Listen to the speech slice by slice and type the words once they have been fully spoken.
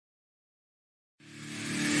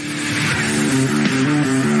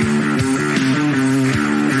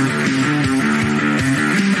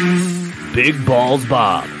Big Balls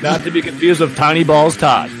Bob. Not to be confused with Tiny Balls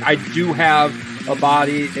Todd. I do have a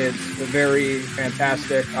body. It's very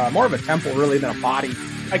fantastic. More of a temple, really, than a body.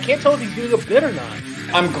 I can't tell if he's doing a bit or not.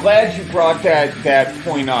 I'm glad you brought that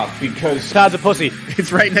point up because Todd's a pussy.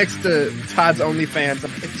 It's right next to Todd's OnlyFans.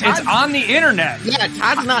 It's on the internet. Yeah,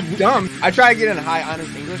 Todd's not dumb. I tried to get in a high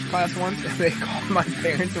honors English class once, and they called my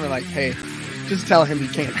parents and were like, hey, just tell him he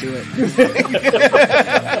can't do it.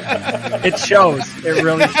 It shows. It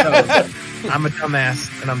really shows. I'm a dumbass,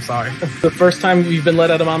 and I'm sorry. The first time you've been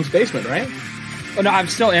let out of mom's basement, right? Oh, no, I'm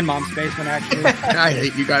still in mom's basement, actually. I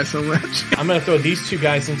hate you guys so much. I'm going to throw these two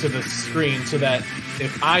guys into the screen so that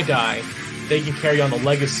if I die, they can carry on the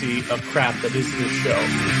legacy of crap that is this show.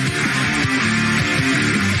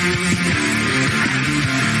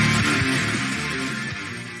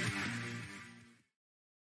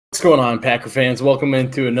 What's going on, Packer fans? Welcome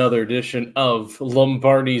into another edition of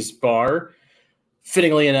Lombardi's Bar.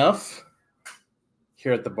 Fittingly enough,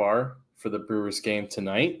 here at the bar for the Brewers game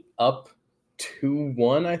tonight, up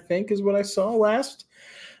 2-1, I think, is what I saw last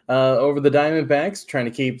over the Diamondbacks, trying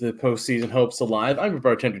to keep the postseason hopes alive. I'm your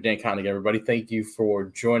bartender, Dan Koenig, everybody. Thank you for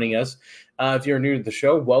joining us. If you're new to the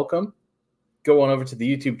show, welcome. Go on over to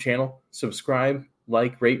the YouTube channel, subscribe,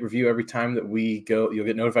 like, rate, review every time that we go. You'll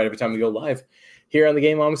get notified every time we go live here on the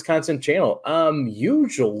Game On Wisconsin channel.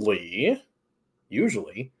 Usually,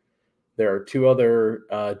 there are two other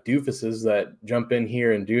doofuses that jump in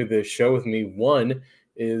here and do this show with me. One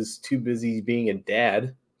is too busy being a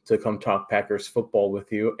dad to come talk Packers football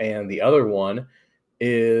with you, and the other one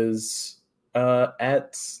is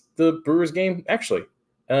at the Brewers game, actually.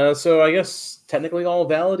 So I guess technically all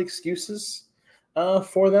valid excuses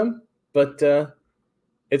for them, but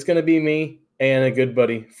it's going to be me and a good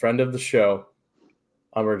buddy, friend of the show,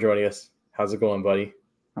 Amber, joining us. How's it going, buddy?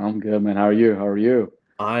 I'm good, man. How are you?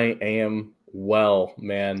 I am well,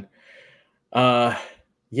 man.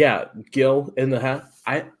 Yeah, Gil in the hat.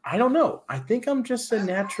 I don't know. I think I'm just I'm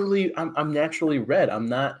naturally red. I'm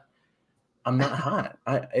not hot.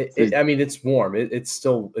 I mean, it's warm. It's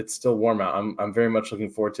still warm out. I'm very much looking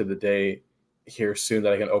forward to the day here soon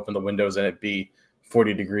that I can open the windows and it be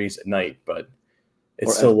 40 degrees at night. But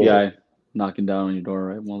it's still FBI a little, knocking down on your door,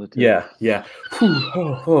 right? One of the two. Yeah. Yeah.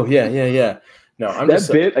 Yeah. No, I'm that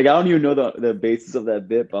just bit. Like, I don't even know the basis of that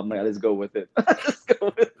bit, but I'm like, let's go with it.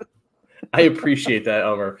 I appreciate that,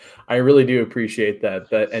 Elmer. I really do appreciate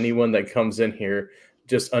that anyone that comes in here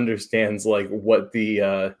just understands like what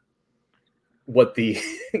the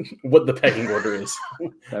pecking order is.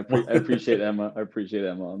 I appreciate Emma. I appreciate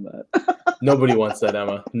Emma on that. Nobody wants that,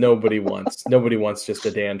 Emma. Nobody wants just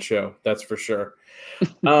a Dan show. That's for sure.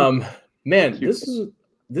 Man,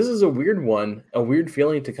 this is a weird one, a weird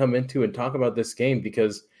feeling to come into and talk about this game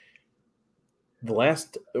because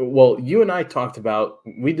you and I talked about,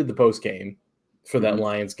 we did the post game for that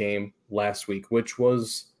Lions game last week, which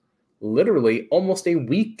was literally almost a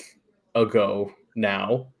week ago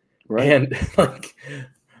now. Right. And like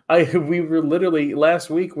we were literally last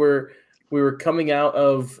week where we were coming out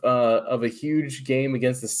of a huge game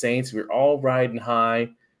against the Saints. We were all riding high.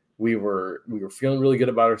 We were feeling really good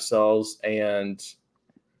about ourselves, and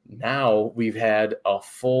now we've had a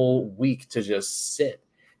full week to just sit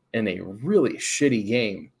in a really shitty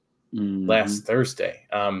game last Thursday.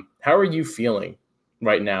 How are you feeling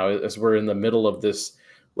right now as we're in the middle of this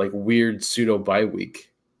like weird pseudo bye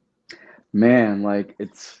week? Man, like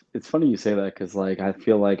it's funny you say that because like I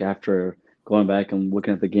feel like after going back and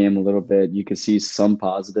looking at the game a little bit, you can see some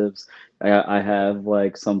positives. I have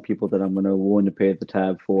like some people that I'm willing to pay the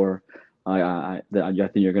tab for. I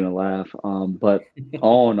think you're gonna laugh. But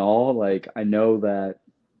all in all, like I know that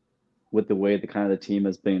with the way the kind of the team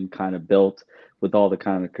has been kind of built, with all the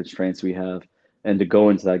kind of constraints we have, and to go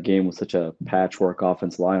into that game with such a patchwork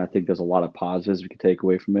offense line, I think there's a lot of positives we could take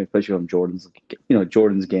away from it, especially from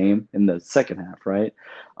Jordan's game in the second half, right?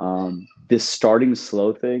 This starting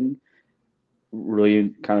slow thing really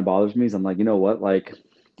kind of bothers me. Is I'm like, you know what? Like,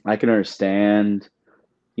 I can understand,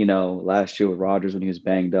 last year with Rodgers when he was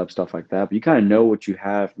banged up, stuff like that. But you kind of know what you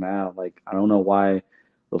have now. Like, I don't know why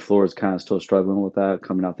LaFleur is kind of still struggling with that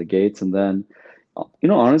coming out the gates. And then,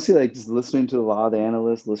 honestly, like just listening to a lot of the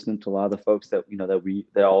analysts, listening to a lot of the folks that,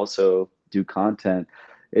 that also do content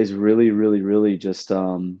is really, really, really just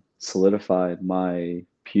solidified my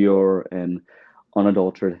pure and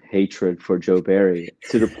unadulterated hatred for Joe Barry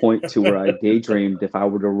to the point to where I daydreamed if I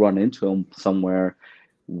were to run into him somewhere,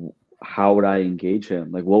 how would I engage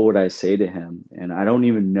him? Like, what would I say to him? And I don't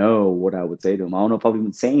even know what I would say to him. I don't know if I'll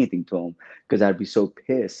even say anything to him because I'd be so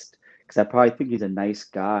pissed because I probably think he's a nice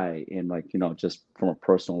guy and like, just from a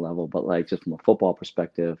personal level, but like just from a football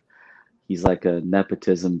perspective, he's like a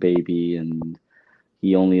nepotism baby, and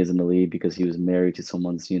he only is in the league because he was married to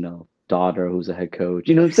someone's, daughter who's a head coach.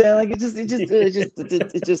 You know what I'm saying? Like it's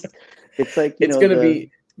like,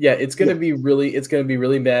 it's gonna be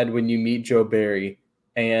really bad when you meet Joe Barry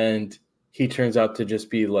and he turns out to just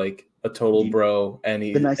be like a total bro, and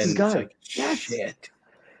the nicest guy. Like, shit,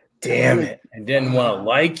 damn it, I didn't want to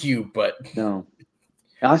like you, but no.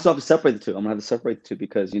 I still have to separate the two. I'm gonna have to separate the two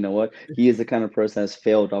because you know what? He is the kind of person that's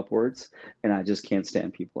failed upwards, and I just can't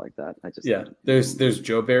stand people like that. There's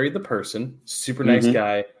Joe Barry the person, super nice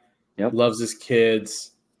guy, loves his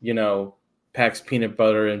kids, packs peanut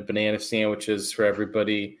butter and banana sandwiches for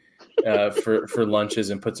everybody for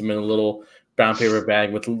lunches and puts them in a little brown paper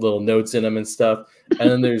bag with little notes in them and stuff.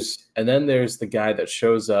 And then there's the guy that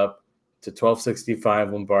shows up to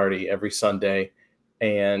 1265 Lombardi every Sunday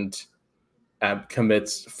and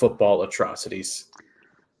commits football atrocities.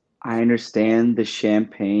 I understand the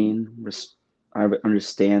champagne. I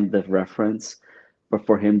understand the reference, but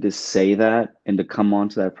for him to say that and to come on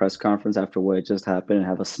to that press conference after what had just happened and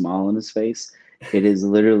have a smile on his face, it is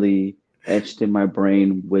literally etched in my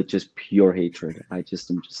brain with just pure hatred. I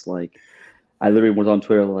literally was on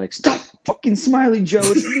Twitter like, stop fucking smiling, Joe.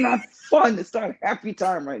 It's not fun. It's not a happy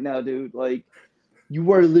time right now, dude. Like,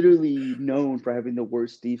 you are literally known for having the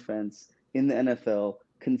worst defense in the NFL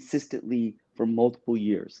consistently for multiple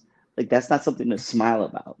years. Like, that's not something to smile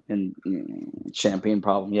about. And champagne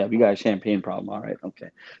problem. Yeah, we got a champagne problem. All right. Okay.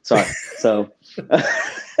 Sorry. So,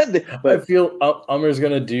 but I feel Ummer's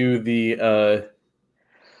going to do the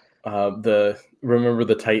remember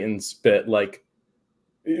the Titans bit, like,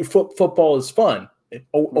 football is fun.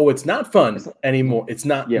 It's not fun anymore. It's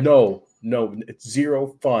not. Yeah. No, it's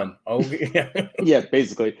zero fun. Oh, yeah,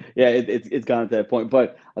 basically. Yeah, it's gotten to that point.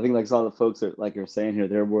 But I think like some of the folks that like you're saying here,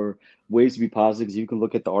 there were ways to be positive because you can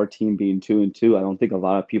look at our team being 2-2. I don't think a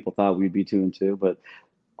lot of people thought we'd be 2-2, but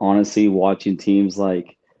honestly, watching teams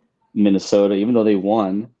like Minnesota, even though they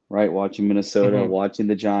won, right? Watching Minnesota, watching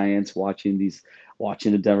the Giants, watching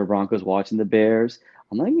the Denver Broncos, watching the Bears.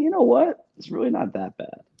 I'm like, you know what? It's really not that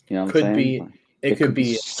bad. You know what I'm saying? It could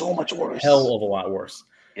be so much worse. Hell of a lot worse.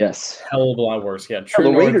 Yes. Hell of a lot worse. Yeah. True.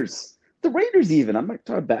 The Raiders. The Raiders even. I'm not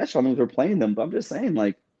trying to bash on them if they're playing them, but I'm just saying,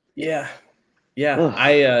 like. Yeah.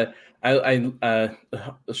 Yeah. I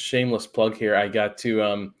shameless plug here. I got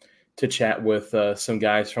to chat with some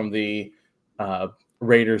guys from the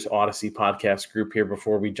Raiders Odyssey podcast group here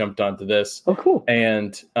before we jumped onto this. Oh, cool.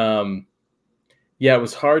 And it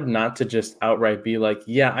was hard not to just outright be like,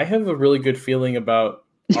 yeah, I have a really good feeling about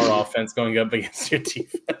our offense going up against your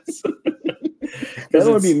defense. That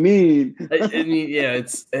would be mean. I mean, yeah,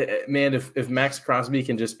 it's man. If Max Crosby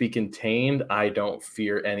can just be contained, I don't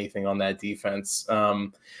fear anything on that defense.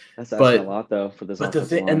 That's asking a lot, though, for this. But the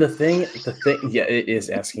thing, yeah, it is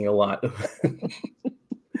asking a lot.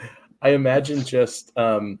 I imagine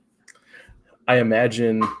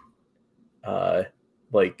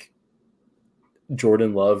like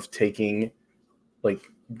Jordan Love taking like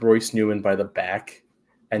Royce Newman by the back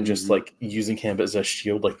and just like using him as a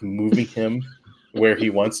shield, like moving him where he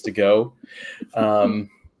wants to go.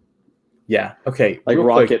 Yeah. Okay. Like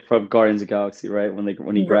Rocket quick. From Guardians of the Galaxy, right? When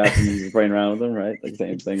he grabs him, he's playing around with him, right? Like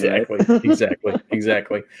same thing. Exactly. Right?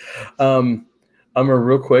 Exactly.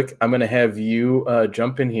 Real quick, I'm going to have you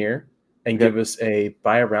jump in here and give us a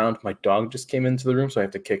buy around. My dog just came into the room, so I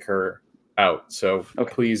have to kick her out. So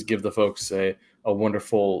please give the folks a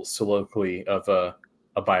wonderful soliloquy of a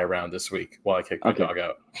buy around this week while I kick my dog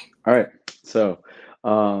out. All right. So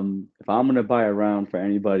if I'm going to buy around for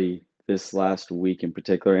anybody this last week in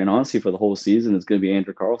particular, and honestly for the whole season, it's going to be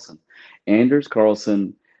Andrew Carlson. Anders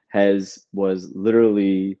Carlson was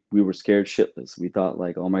literally, we were scared shitless. We thought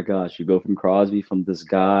like, oh my gosh, you go from Crosby, from this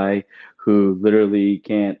guy who literally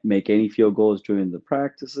can't make any field goals during the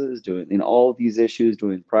practices, doing all of these issues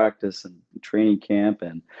during practice and training camp,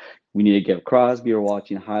 and we need to get Crosby, or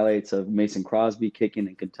watching highlights of Mason Crosby kicking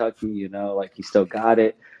in Kentucky, like he still got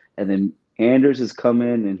it. And then Anders has come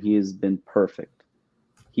in and he has been perfect.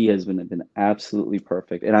 He has been absolutely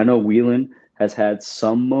perfect. And I know Whelan has had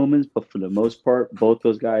some moments, but for the most part, both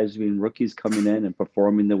those guys being rookies coming in and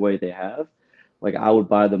performing the way they have, like I would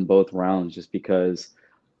buy them both rounds just because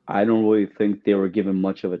I don't really think they were given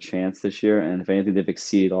much of a chance this year. And if anything, they've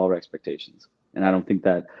exceeded all our expectations. And I don't think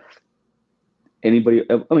that anybody,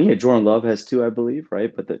 Jordan Love has two, I believe,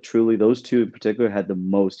 right? But truly those two in particular had the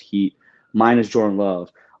most heat, minus Jordan Love,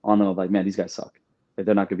 on them of like, man, these guys suck. Like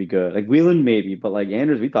they're not going to be good. Like Whelan maybe, but like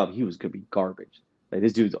Anders, we thought he was going to be garbage. Like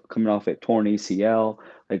this dude's coming off a torn ACL.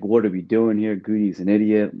 Like what are we doing here? Goody's an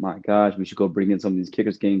idiot. My gosh, we should go bring in some of these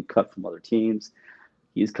kickers getting cut from other teams.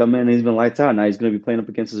 he's come in and he's been lights out. Now he's going to be playing up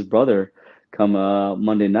against his brother come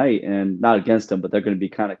Monday night, and not against him, but they're going to be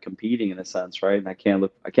kind of competing in a sense, right? And I can't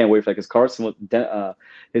wait for, like, because Carson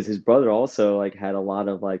his brother also like had a lot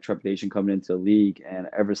of like trepidation coming into the league, and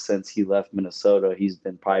ever since he left Minnesota, he's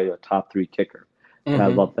been probably a top 3 kicker, and I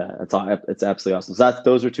love that. It's absolutely awesome. So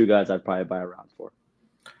those are 2 guys I'd probably buy around for.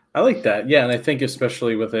 I like that, yeah, and I think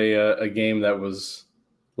especially with a game that was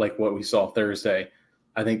like what we saw Thursday,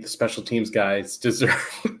 I think the special teams guys deserve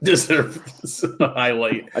this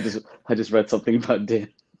highlight. I just read something about Dan.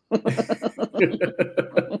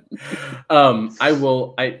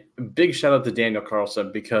 Big shout out to Daniel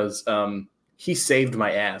Carlson, because he saved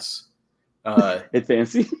my ass. It's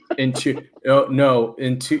fancy. In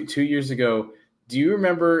 2 years ago, do you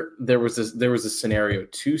remember there was a scenario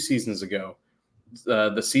 2 seasons ago,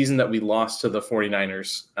 the season that we lost to the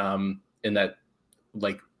 49ers in that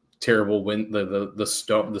like terrible wind,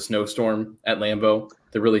 the snowstorm at Lambeau,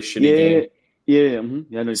 the really shitty game. Yeah.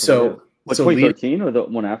 I know. So 2013 or the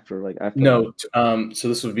one after? Like after? No, so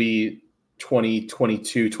this would be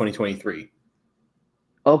 2022, 2023.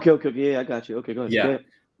 Okay, yeah, I got you. Okay, go ahead. Yeah,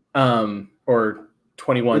 or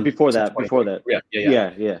 21 before that.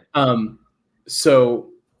 Yeah. So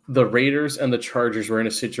the Raiders and the Chargers were in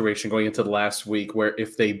a situation going into the last week where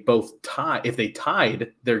if they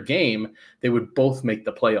tied their game, they would both make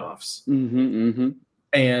the playoffs.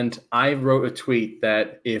 And I wrote a tweet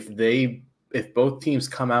that if both teams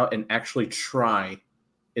come out and actually try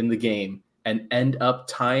in the game and end up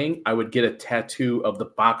tying, I would get a tattoo of the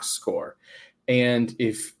box score. And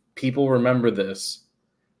if people remember this,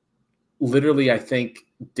 literally, I think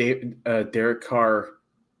Derek Carr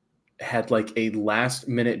had like a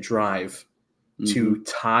last-minute drive to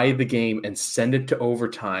tie the game and send it to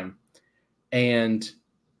overtime. And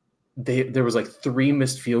there was like 3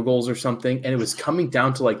 missed field goals or something, and it was coming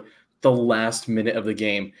down to like the last minute of the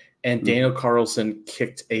game. And Daniel Carlson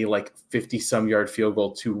kicked a like 50-some yard field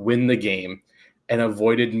goal to win the game and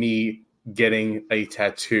avoided me getting a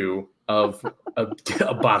tattoo of a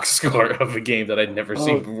box score of a game that I'd never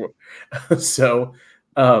seen before. So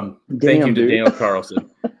thank you to Daniel Carlson.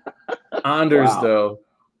 Anders, though,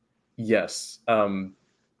 yes,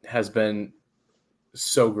 has been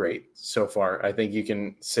so great so far. I think you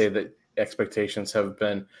can say that expectations have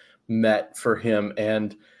been met for him.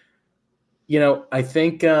 And, I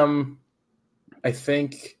think in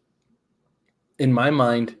my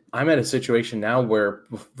mind, I'm at a situation now where,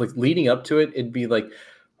 like, leading up to it, it'd be like,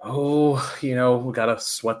 we got to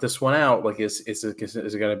sweat this one out. Like, is it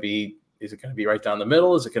going to be right down the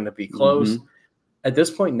middle? Is it going to be close? At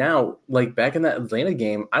this point now, like back in that Atlanta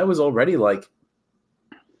game, I was already like,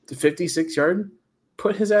 the 56-yard,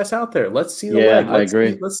 put his ass out there. Let's see the leg. I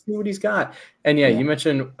agree. Let's see what he's got. And you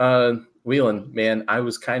mentioned Whelan, man. I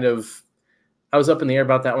was up in the air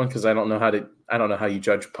about that one because I don't know how you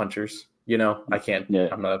judge punchers. I can't. Yeah.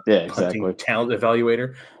 I'm not a punting talent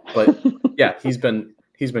evaluator, but yeah, he's been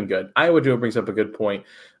good. Iowa Joe brings up a good point.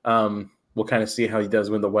 We'll kind of see how he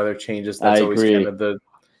does when the weather changes. That's always kind of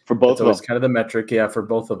for both. That's always kind of the metric, for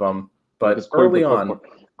both of them. But early on,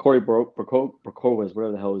 Corey Brokowicz,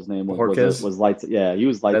 whatever the hell his name was lights. Yeah, he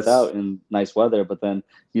was lights out in nice weather. But then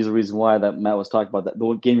he's the reason why that Matt was talking about that.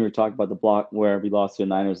 The game you were talking about, the block where we lost to the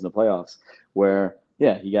Niners in the playoffs, where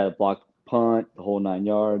he got a blocked punt, the whole 9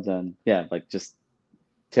 yards, and like just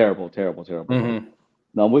terrible. No,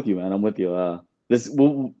 I'm with you, man. I'm with you.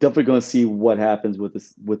 We're definitely going to see what happens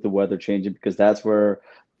with the weather changing, because that's where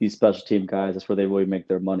these special team guys, that's where they really make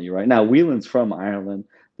their money. Right now, Whelan's from Ireland.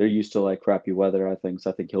 They're used to like crappy weather, I think. So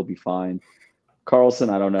I think he'll be fine. Carlson,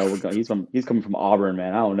 I don't know. He's coming from Auburn,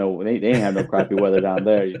 man. I don't know. They ain't have no crappy weather down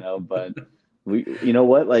there, But you know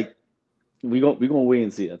what? Like we gonna wait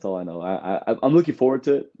and see. That's all I know. I'm looking forward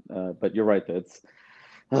to it. But you're right.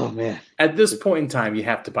 Oh man. At this point in time, you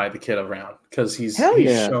have to buy the kid around because he's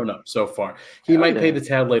shown up so far. He might pay the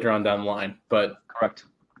tab later on down the line, but correct.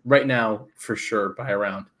 Right now, for sure, buy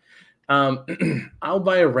around. I'll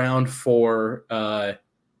buy around for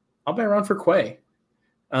Quay.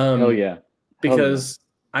 Hell yeah. Because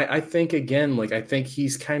I think again, like I think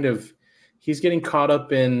he's getting caught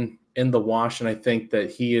up in the wash, and I think that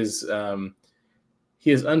he is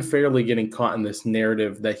unfairly getting caught in this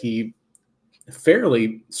narrative that he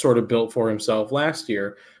fairly sort of built for himself last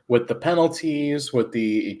year with the penalties, with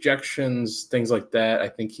the ejections, things like that. I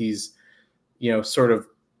think he's, sort of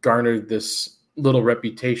garnered this little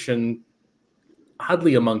reputation,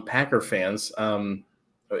 oddly, among Packer fans,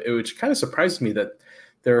 which kind of surprised me that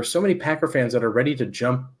there are so many Packer fans that are ready to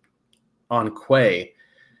jump on Quay.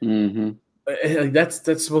 That's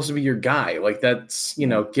supposed to be your guy. Like that's,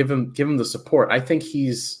 give him the support. I think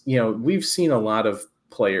he's, we've seen a lot of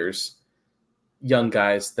players, young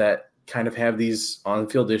guys that kind of have these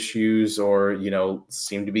on-field issues or,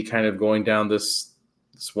 seem to be kind of going down this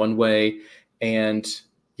one way. And,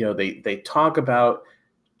 they talk about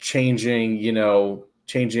changing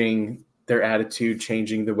their attitude,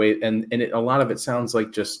 changing the way, and a lot of it sounds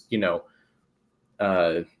like just,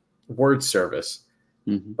 word service.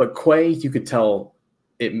 Mm-hmm. But Quay, you could tell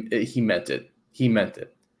he meant it. He meant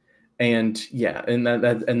it. And yeah,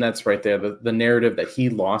 and that's right there. The narrative that he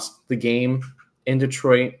lost the game in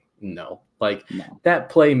Detroit, no. That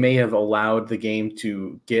play may have allowed the game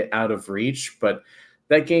to get out of reach, but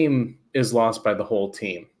that game is lost by the whole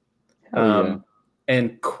team.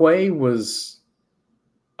 And Quay was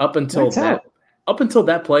up until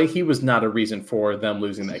that play, he was not a reason for them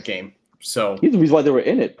losing that game. So he's the reason why they were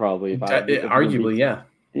in it, probably. Arguably, yeah.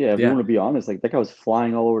 Yeah, if you want to be honest, like that guy was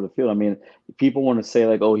flying all over the field. I mean, people want to say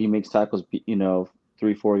like, oh, he makes tackles, 3-4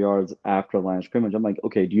 yards after the line of scrimmage. I'm like,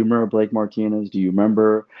 okay, do you remember Blake Martinez? Do you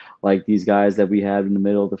remember like these guys that we had in the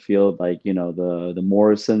middle of the field, like the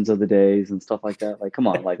Morrisons of the days and stuff like that? Like, come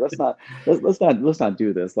on, like let's not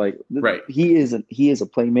do this. Like, right. He is a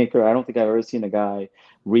playmaker. I don't think I've ever seen a guy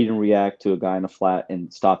read and react to a guy in a flat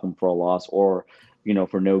and stop him for a loss or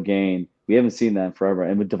for no gain. We haven't seen that in forever.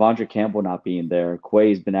 And with Devondre Campbell not being there,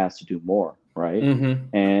 Quay's been asked to do more, right?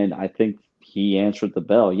 Mm-hmm. And I think he answered the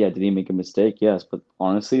bell. Yeah, did he make a mistake? Yes. But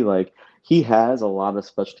honestly, like he has a lot of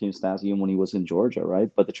special team stats even when he was in Georgia, right?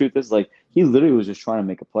 But the truth is, like, he literally was just trying to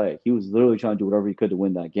make a play. He was literally trying to do whatever he could to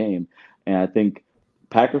win that game. And I think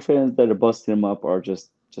Packer fans that are busting him up are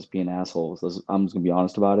just being assholes. I'm just gonna be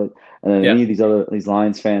honest about it. And then any of these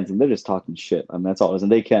Lions fans, and they're just talking shit. I mean, that's all it is.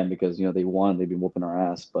 And they can because they won, they've been whooping our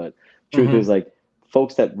ass. But truth is, like,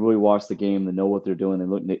 folks that really watch the game, they know what they're doing.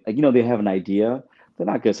 They have an idea. They're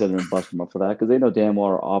not gonna sit there and bust them up for that because they know damn well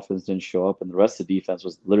our offense didn't show up, and the rest of the defense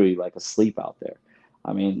was literally like asleep out there.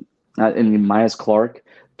 I mean, minus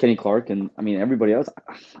Kenny Clark, and I mean everybody else.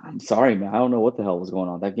 I'm sorry, man. I don't know what the hell was going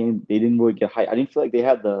on that game. They didn't really get hyped. I didn't feel like they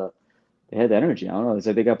had the energy. I don't know. It's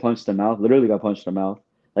like they got punched in the mouth. Literally got punched in the mouth.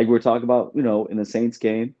 Like we were talking about, in the Saints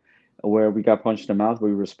game, where we got punched in the mouth, where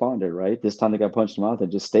we responded. Right. This time they got punched in the mouth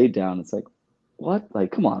and just stayed down. It's like, what?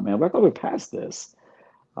 Like, come on, man. I thought we're past this.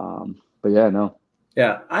 But yeah, no.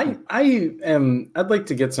 Yeah, I'd like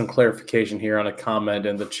to get some clarification here on a comment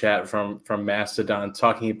in the chat from Mastodon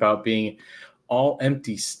talking about being all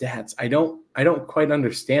empty stats. I don't quite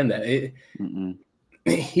understand that.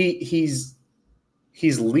 He's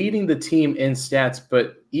leading the team in stats,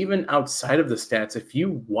 but even outside of the stats, if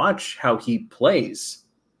you watch how he plays,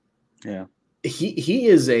 he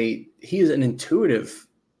is an intuitive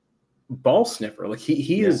ball sniffer. Like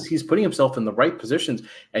he's putting himself in the right positions.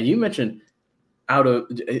 And you mentioned out of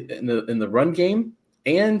in the run game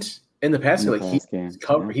and in the pass game,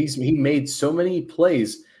 he made so many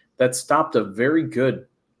plays that stopped a very good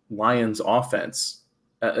Lions offense,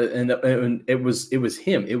 and it was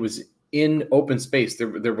him. It was in open space.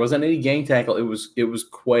 There wasn't any gang tackle. It was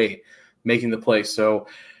Quay making the play. So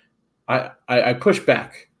I push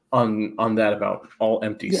back on that about all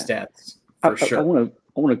empty stats for sure. I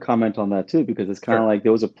want to comment on that too because it's kind of like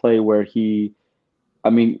there was a play where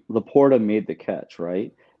Laporta made the catch,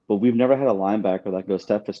 right? But we've never had a linebacker that goes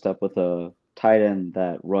step for step with a tight end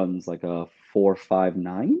that runs like a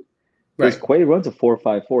 4.59. Because Quay runs a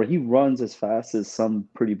 4.54. He runs as fast as some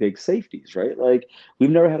pretty big safeties, right? Like we've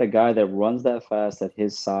never had a guy that runs that fast at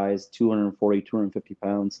his size, 240, 250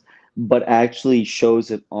 pounds, but actually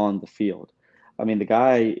shows it on the field. I mean, the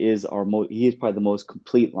guy is he is probably the most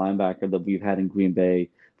complete linebacker that we've had in Green Bay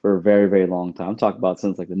for a very, very long time. I'm talking about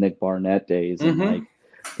since like the Nick Barnett days and like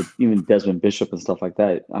even Desmond Bishop and stuff like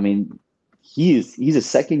that. I mean, he's a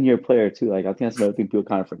second-year player too. Like I think that's another thing people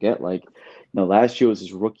kind of forget. Like, last year was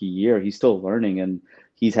his rookie year. He's still learning, and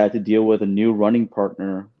he's had to deal with a new running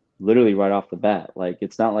partner literally right off the bat. Like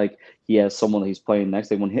it's not like he has someone that he's playing next.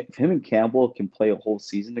 Like when him and Campbell can play a whole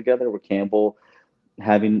season together, where Campbell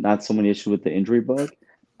having not so many issues with the injury bug,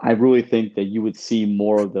 I really think that you would see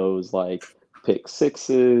more of those like pick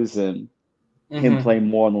sixes and him playing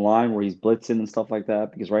more on the line where he's blitzing and stuff like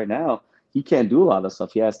that. Because right now he can't do a lot of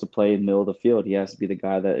stuff. He has to play in the middle of the field. He has to be the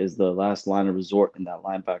guy that is the last line of resort in that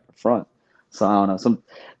linebacker front. So I don't know.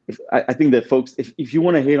 I think that folks, if you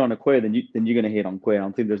want to hate on Quay, then you're going to hate on Quay. I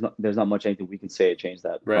don't think there's not much anything we can say to change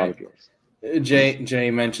that. Right. Jay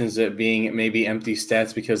mentions it being maybe empty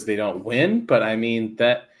stats because they don't win, but I mean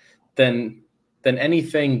that then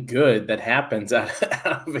anything good that happens out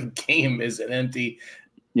of a game is empty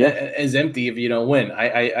if you don't win.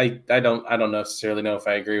 I don't necessarily know if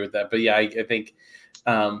I agree with that, but yeah, I think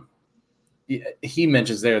he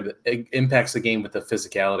mentions there that it impacts the game with the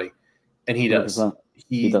physicality, and he does. 100%.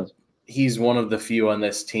 He does. He's one of the few on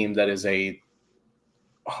this team that is a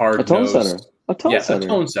A tone hard-nosed. setter. A tone setter. A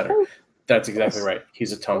tone setter. That's exactly Yes. right.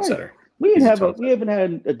 He's a tone setter. We He's haven't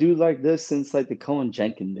had a dude like this since like the Cullen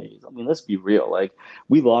Jenkins days. I mean, let's be real. Like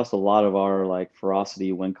we lost a lot of our like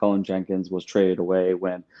ferocity when Cullen Jenkins was traded away,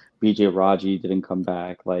 when BJ Raji didn't come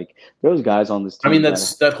back. Like there was guys on this team. I mean,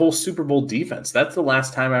 that's that whole Super Bowl defense. That's the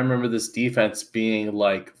last time I remember this defense being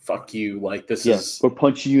like, "Fuck you!" Like this is we're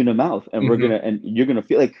punching you in the mouth, and you're gonna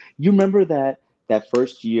feel like you remember that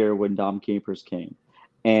first year when Dom Capers came,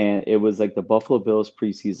 and it was like the Buffalo Bills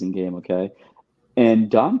preseason game. Okay. And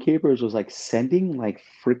Dom Capers was like sending like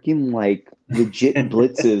freaking like legit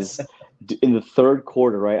blitzes in the third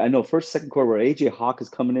quarter, right? I know second quarter where AJ Hawk is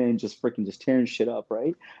coming in and just tearing shit up,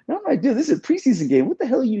 right? And I'm like, dude, this is a preseason game. What the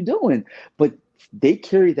hell are you doing? But they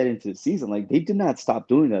carried that into the season. Like they did not stop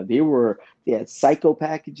doing that. They had psycho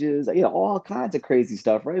packages, all kinds of crazy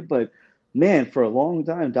stuff, right? But man, for a long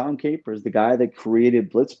time, Dom Capers, the guy that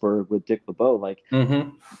created Blitzburg with Dick LeBeau, like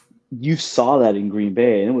you saw that in Green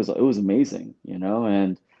Bay, and it was amazing,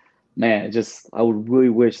 And man, I would really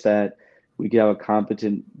wish that we could have a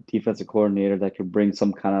competent defensive coordinator that could bring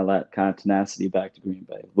some kind of tenacity back to Green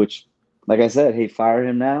Bay. Which, like I said, hey, fire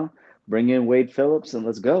him now, bring in Wade Phillips, and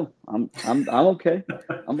let's go. I'm okay.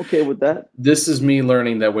 I'm okay with that. This is me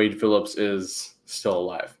learning that Wade Phillips is still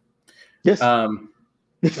alive. Yes.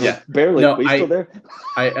 Yeah, barely. No, but he's still there.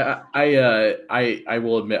 I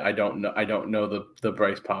will admit I don't know the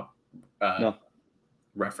Bryce Pop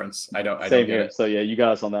reference. I don't get here. it. So yeah, you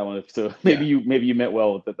got us on that one. So maybe you meant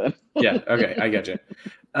well with it then. Yeah. Okay, I get you.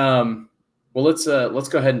 Well, let's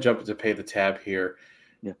go ahead and jump into pay the tab here.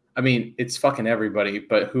 Yeah. I mean, it's fucking everybody,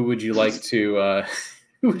 but who would you like to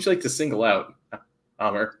single out,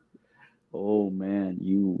 Amr? Oh man,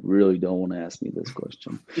 you really don't want to ask me this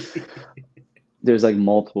question. There's like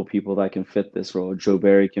multiple people that can fit this role. Joe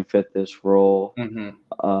Barry can fit this role.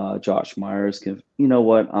 Josh Myers can. You know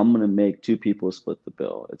what? I'm going to make two people split the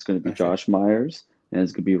bill. It's going to be Josh Myers and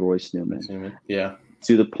it's going to be Royce Newman. Yeah.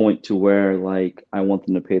 To the point to where like I want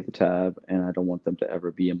them to pay the tab and I don't want them to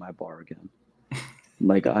ever be in my bar again.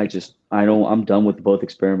 Like I'm done with both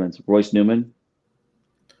experiments. Royce Newman,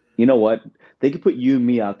 you know what? They could put you and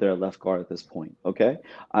me out there at left guard at this point, okay?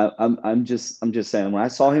 I'm just saying. When I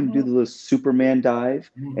saw him do the little Superman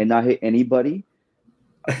dive and not hit anybody,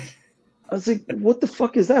 I was like, "What the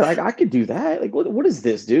fuck is that? Like, I could do that. Like, what is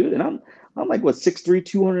this, dude?" And I'm like, what, 6'3",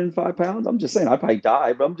 205 pounds? I'm just saying, I'd probably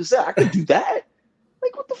die, but I'm just saying I could do that.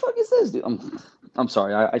 Like, what the fuck is this, dude? I'm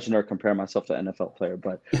sorry. I should never compare myself to an NFL player,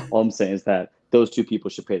 but all I'm saying is that those two people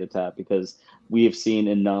should pay the tab because we have seen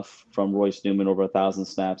enough from Royce Newman over 1,000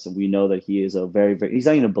 snaps, and we know that he is a very, very – he's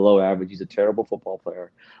not even below average. He's a terrible football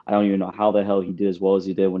player. I don't even know how the hell he did as well as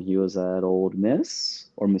he did when he was at Ole Miss.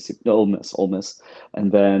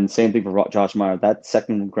 And then same thing for Josh Meyer. That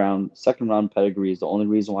second round pedigree is the only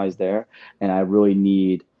reason why he's there, and I really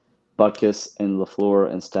need Butkus and LaFleur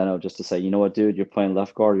and Steno just to say, you know what, dude, you're playing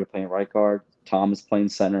left guard, you're playing right guard, Tom is playing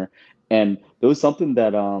center. And there was something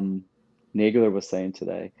that Nagler was saying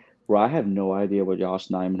today where I have no idea what Josh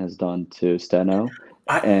Nyman has done to Steno.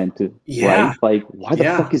 Right? Like, why the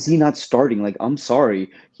fuck is he not starting? Like, I'm sorry.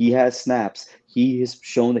 He has snaps. He has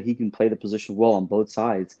shown that he can play the position well on both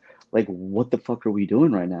sides. Like, what the fuck are we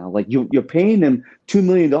doing right now? Like, you're paying him $2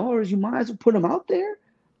 million. You might as well put him out there.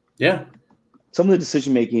 Yeah. Some of the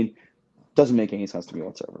decision-making doesn't make any sense to me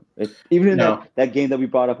whatsoever. Even in that game that we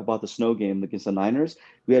brought up about the snow game against the Niners,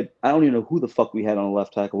 we had – I don't even know who the fuck we had on the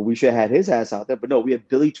left tackle. We should have had his ass out there. But, no, we had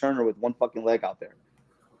Billy Turner with one fucking leg out there.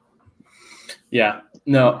 Yeah.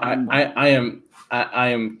 No, I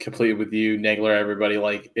am completely with you, Nagler, everybody.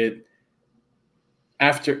 Like, it –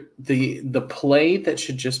 after the play that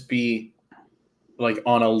should just be, like,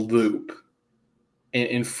 on a loop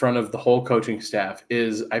in front of the whole coaching staff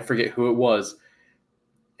is – I forget who it was –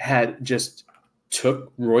 had just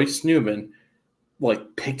took Royce Newman,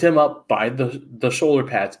 like picked him up by the shoulder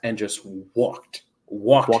pads and just walked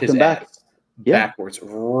his ass backwards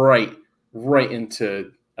right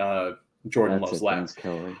into Jordan Love's lap.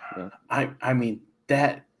 Yeah. I mean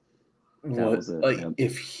that was like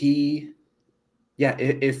if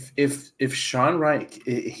Sean Reich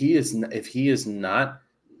if he is not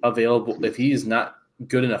available, if he is not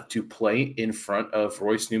good enough to play in front of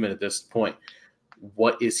Royce Newman at this point,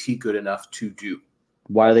 what is he good enough to do?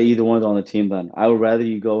 Why are they either one on the team then? I would rather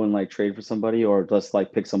you go and like trade for somebody or just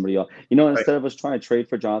like pick somebody up. Instead of us trying to trade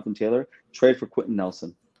for Jonathan Taylor, trade for Quentin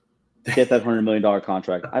Nelson. Get that $100 million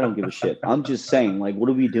contract. I don't give a shit. I'm just saying, like, what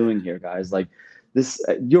are we doing here, guys? Like, this,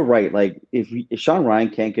 you're right. Like, if Sean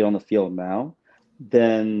Ryan can't get on the field now,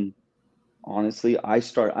 then honestly,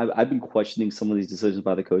 I've been questioning some of these decisions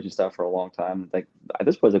by the coaching staff for a long time. Like at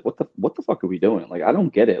this point, like what the fuck are we doing? Like I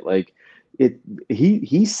don't get it. Like it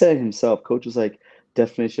he said himself, coach was like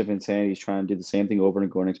definition of insanity is trying to do the same thing over and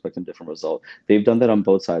over and expecting a different result. They've done that on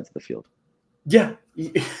both sides of the field. Yeah.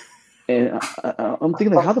 And I'm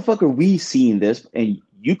thinking like, how the fuck are we seeing this? And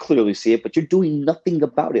you clearly see it, but you're doing nothing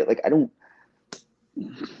about it. Like I don't.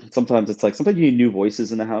 Sometimes it's like sometimes you need new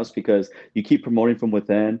voices in the house because you keep promoting from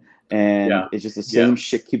within, and Yeah. it's just the same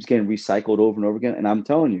shit keeps getting recycled over and over again. And I'm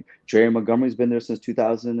telling you, Jerry Montgomery's been there since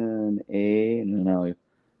 2008. No,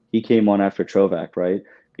 he came on after Trovac, right?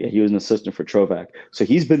 Yeah, he was an assistant for Trovac, so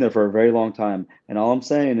he's been there for a very long time. And all I'm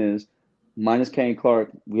saying is, minus Kenny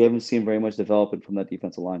Clark, we haven't seen very much development from that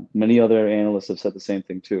defensive line. Many other analysts have said the same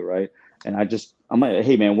thing too, right? And I'm like,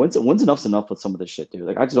 hey man, when's enough's enough with some of this shit, dude?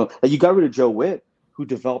 Like I just don't. Like you got rid of Joe Witt, who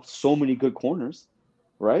developed so many good corners,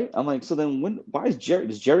 right? I'm like, so then why is Jerry?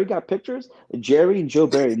 Does Jerry got pictures? Jerry and Joe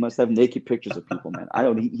Barry must have naked pictures of people, man. I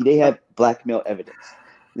don't. They have blackmail evidence.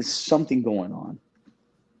 There's something going on.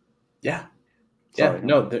 Yeah. Sorry, yeah.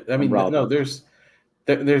 No, I mean, no. There's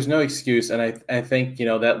no excuse, and I think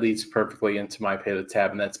that leads perfectly into my pay the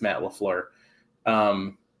tab, and that's Matt LaFleur.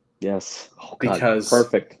 Yes. Oh, God. Because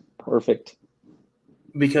perfect.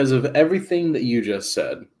 Because of everything that you just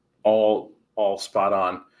said, all spot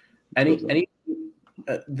on.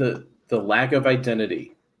 The lack of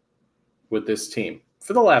identity with this team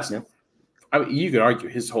for the last, I mean, you could argue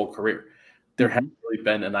his whole career, there hasn't really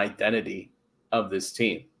been an identity of this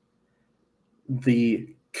team.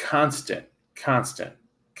 The constant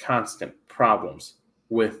problems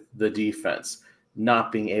with the defense,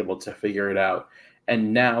 not being able to figure it out.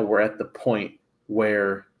 And now we're at the point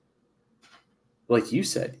where, like you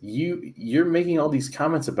said, you're making all these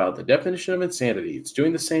comments about the definition of insanity. It's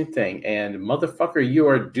doing the same thing. And motherfucker, you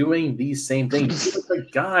are doing these same things. You're the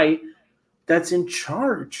guy that's in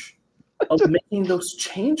charge of making those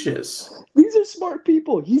changes. These are smart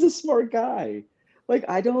people. He's a smart guy. Like,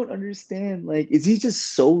 I don't understand. Like, is he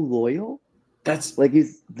just so loyal? That's like,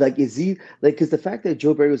 is he like, because the fact that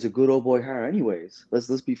Joe Barry was a good old boy hire, anyways.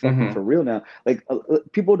 Let's be fucking for real now. Like,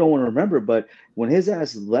 people don't want to remember, but when his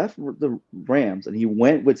ass left the Rams and he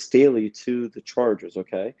went with Staley to the Chargers,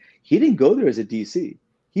 okay, he didn't go there as a DC.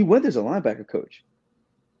 He went there as a linebacker coach.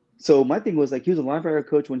 So my thing was like, he was a linebacker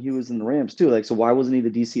coach when he was in the Rams too. Like, so why wasn't he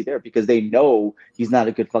the DC there? Because they know he's not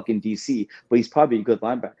a good fucking DC, but he's probably a good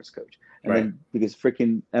linebackers coach. And then because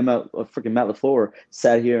freaking Matt LaFleur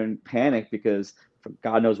sat here and panicked because for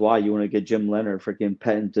God knows why you want to get Jim Leonard freaking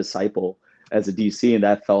pet and disciple as a DC, and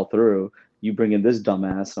that fell through. You bring in this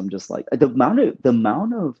dumbass. I'm just like the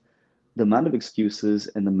amount of excuses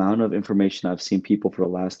and the amount of information I've seen people for the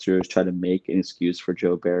last 2 years try to make an excuse for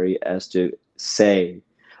Joe Barry as to say,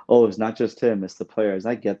 oh, it's not just him, it's the players.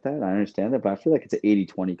 I get that. I understand that. But I feel like it's an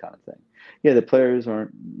 80-20 kind of thing. Yeah, the players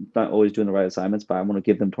aren't not always doing the right assignments, but I want to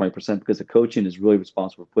give them 20% because the coaching is really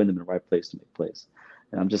responsible for putting them in the right place to make plays.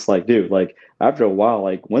 And I'm just like, dude, like after a while,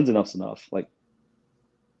 like when's enough's enough? Like,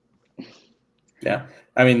 yeah.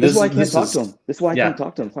 I mean, this is why I can't talk to him. This is why I can't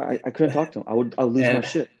talk to him. I couldn't talk to him. I would lose my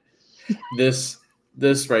shit. This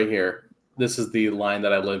right here, this is the line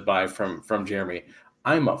that I live by from Jeremy.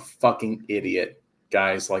 I'm a fucking idiot,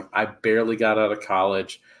 guys. Like, I barely got out of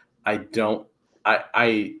college. I don't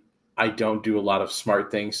do a lot of smart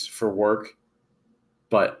things for work,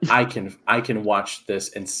 but I can watch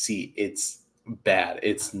this and see it's bad.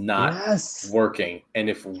 It's not working. And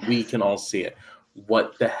if we can all see it,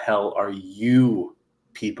 what the hell are you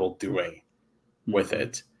people doing with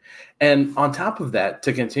it? And on top of that,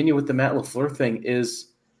 to continue with the Matt LaFleur thing,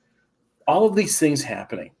 is all of these things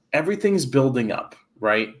happening. Everything's building up,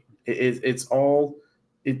 right? It's all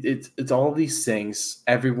of these things.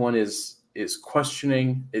 Everyone is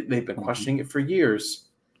questioning it. They've been questioning it for years.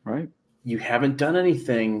 Right. You haven't done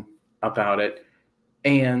anything about it.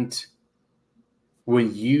 And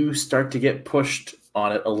when you start to get pushed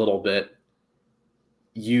on it a little bit,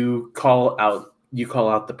 you call out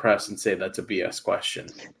the press and say that's a BS question.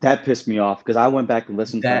 That pissed me off because I went back and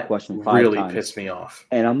listened to that question 5 times. That really pissed me off.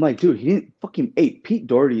 And I'm like, dude, he didn't fucking Pete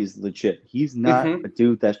Doherty is legit. He's not a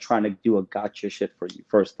dude that's trying to do a gotcha shit for you,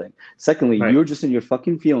 first thing. Secondly, you're just in your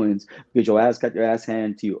fucking feelings because your ass got your ass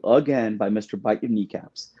handed to you again by Mr. Bite Your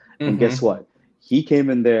Kneecaps. And guess what? He came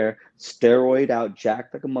in there, steroid out,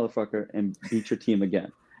 jacked like a motherfucker, and beat your team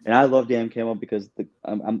again. And I love Dan Campbell because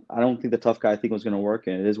I don't think the tough guy thing was going to work,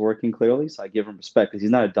 and it is working clearly. So I give him respect because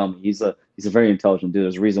he's not a dummy. He's a very intelligent dude.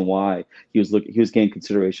 There's a reason why he was getting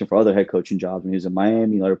consideration for other head coaching jobs when he was in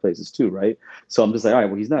Miami and other places too, right? So I'm just like, all right,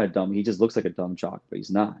 well, he's not a dummy. He just looks like a dumb jock, but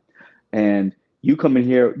he's not. And You come in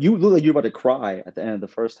here, you look like you're about to cry at the end of the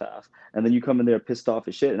first half, and then you come in there pissed off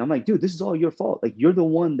as shit. And I'm like, dude, this is all your fault. Like, you're the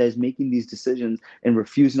one that's making these decisions and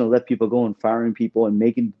refusing to let people go and firing people and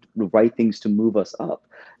making the right things to move us up.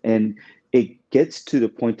 And it gets to the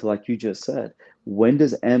point to, like you just said, when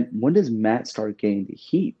does Matt start getting the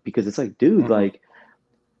heat? Because it's like, dude, like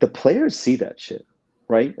the players see that shit.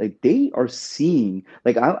 Right? Like they are seeing,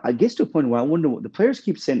 like I guess to a point where I wonder, the players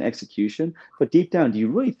keep saying execution, but deep down, do you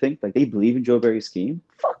really think like they believe in Joe Barry's scheme?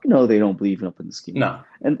 Fuck no, they don't believe in the scheme. No.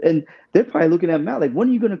 And they're probably looking at Matt like, when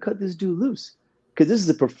are you going to cut this dude loose? Because this is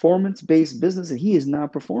a performance-based business and he is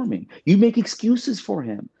not performing. You make excuses for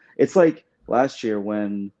him. It's like last year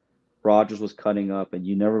when Rodgers was cutting up and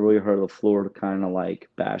you never really heard LaFleur to kind of like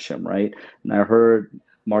bash him, right? And I heard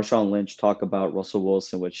Marshawn Lynch talk about Russell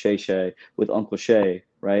Wilson with with Uncle Shay,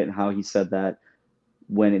 right? And how he said that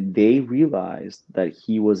when they realized that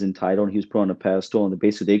he was entitled and he was put on a pedestal and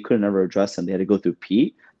basically they couldn't ever address him, they had to go through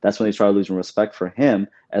Pete. That's when they started losing respect for him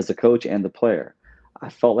as the coach and the player. I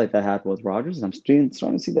felt like that happened with Rodgers, and I'm starting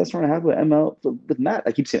to see that starting to happen with Matt.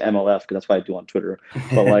 I keep saying MLF because that's what I do on Twitter,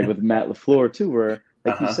 but like with Matt LaFleur too, where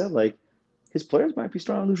like you said, like his players might be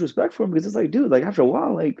starting to lose respect for him because it's like, dude, like after a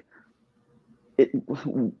while, like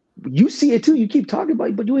you see it too. You keep talking about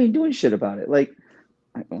it, but you ain't doing shit about it. Like,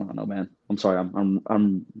 I don't know, man. I'm sorry.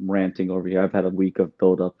 I'm ranting over here. I've had a week of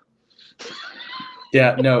build up.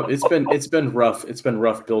 Yeah, no, it's been rough. It's been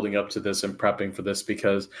rough building up to this and prepping for this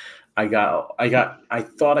because I thought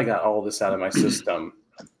I got all this out of my system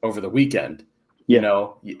over the weekend. Yeah. You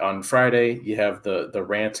know, on Friday you have the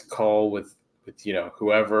rant call with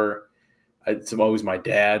whoever. It's always my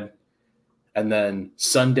dad, and then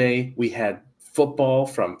Sunday we had football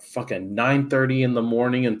from fucking 9:30 in the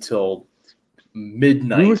morning until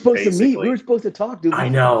midnight. We were supposed basically. to meet. We were supposed to talk, dude. I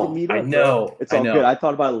know. It's all good. I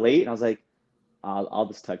thought about it late, and I was like, I'll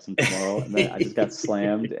just text him tomorrow. And then I just got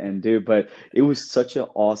slammed, and dude, but it was such an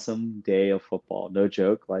awesome day of football. No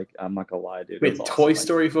joke. Like, I'm not gonna lie, dude. Wait, awesome. Toy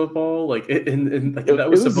Story football? Like, that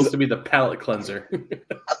was supposed to be the palate cleanser.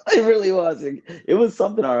 It really was. It was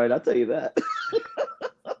something, all right. I'll tell you that.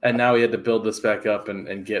 And now we had to build this back up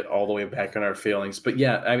and get all the way back on our feelings. But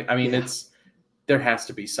yeah, I mean, there has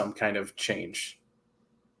to be some kind of change.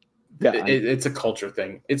 Yeah, it's a culture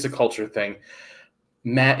thing. It's a culture thing.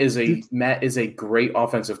 Matt is a great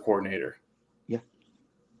offensive coordinator. Yeah,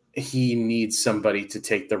 he needs somebody to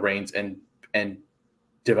take the reins and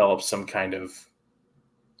develop some kind of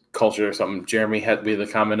culture or something. Jeremy had the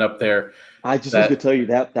comment up there. I just was gonna tell you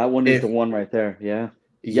that one is the one right there. Yeah.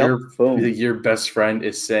 Your best friend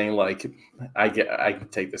is saying like, I can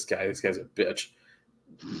take this guy. This guy's a bitch.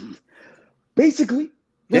 Basically,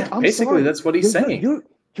 basically that's what he's saying.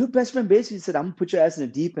 Your best friend basically said, "I'm gonna put your ass in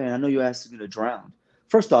the deep end. I know your ass is gonna drown."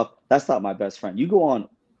 First off, that's not my best friend. You go on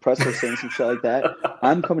presser saying some shit like that.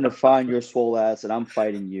 I'm coming to find your swole ass and I'm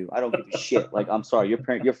fighting you. I don't give a shit. Like, I'm sorry,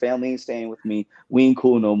 your family ain't staying with me. We ain't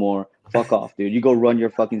cool no more. Fuck off, dude. You go run your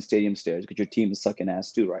fucking stadium stairs because your team is sucking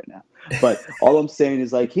ass too right now. But all I'm saying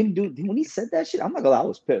is like him, dude, when he said that shit, I'm not gonna lie, I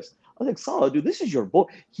was pissed. I was like, Salah, dude, this is your boy.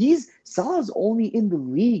 Salah's only in the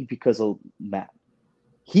league because of Matt.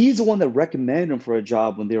 He's the one that recommended him for a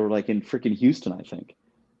job when they were like in freaking Houston, I think.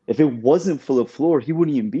 If it wasn't for LaFleur, he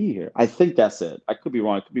wouldn't even be here. I think that's it. I could be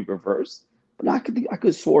wrong. It could be reversed. But I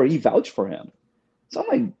could swear he vouched for him. So I'm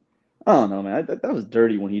like, I don't know, man. That was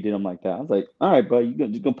dirty when he did him like that. I was like, all right, bro,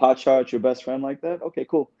 you gonna pot charge your best friend like that? Okay,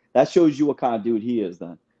 cool. That shows you what kind of dude he is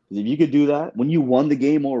then. Because if you could do that when you won the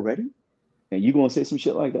game already, and you gonna say some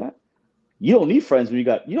shit like that, you don't need friends you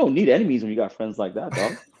don't need enemies when you got friends like that,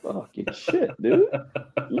 dog. Fucking shit, dude.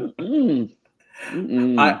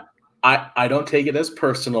 I don't take it as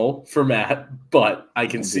personal for Matt, but I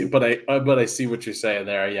can see, but I see what you're saying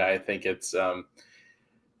there. Yeah, I think it's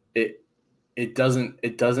it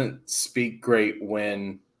doesn't speak great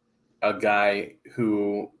when a guy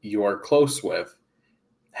who you are close with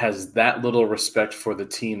has that little respect for the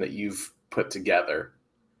team that you've put together.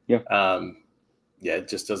 Yeah. It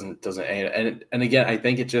just doesn't and again, I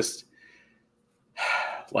think it just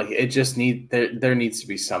like there needs to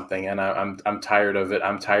be something, and I'm tired of it.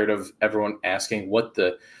 I'm tired of everyone asking what's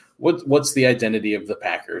the identity of the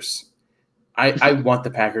Packers. I want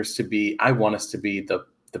the Packers to be. I want us to be the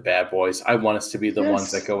bad boys. I want us to be the ones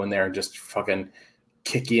that go in there and just fucking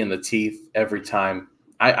kick you in the teeth every time.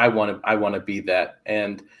 I want to be that,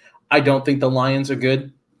 and I don't think the Lions are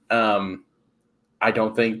good. I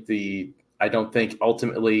don't think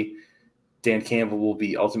ultimately Dan Campbell will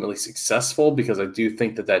be ultimately successful because I do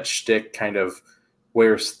think that shtick kind of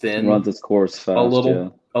wears thin, runs its course fast, a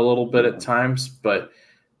little bit at times, but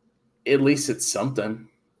at least it's something.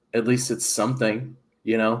 At least it's something.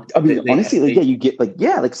 You know, I mean, honestly, like you get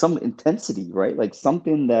like some intensity, right? Like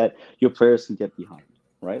something that your players can get behind,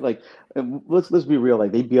 right? Like let's be real,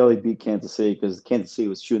 like they barely beat Kansas City because Kansas City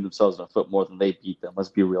was shooting themselves in the foot more than they beat them. Let's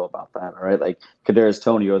be real about that, all right? Like Kadarius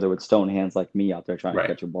Toney or there with stone hands like me out there trying to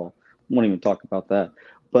catch a ball. I won't even talk about that.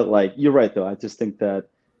 But like you're right though. I just think that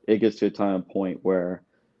it gets to a time and point where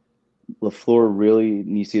LaFleur really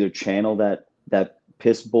needs to either channel that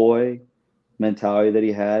piss boy mentality that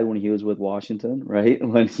he had when he was with Washington, right?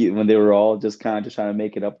 When they were all just kind of just trying to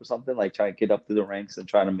make it up or something, like trying to get up through the ranks and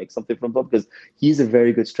trying to make something for himself, because he's a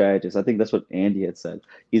very good strategist. I think that's what Andy had said.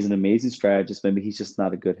 He's an amazing strategist. Maybe he's just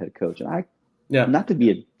not a good head coach. And not to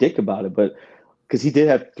be a dick about it, but because he did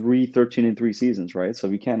have 13-3 seasons, right? So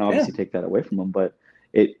we can't obviously take that away from him, but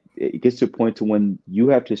it gets to a point to when you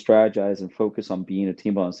have to strategize and focus on being a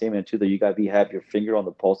team on the same end too, that you got to have your finger on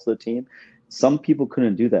the pulse of the team. Some people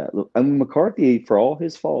couldn't do that. I mean, McCarthy, for all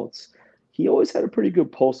his faults, he always had a pretty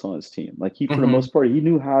good pulse on his team. Like for the most part, he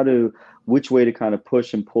knew which way to kind of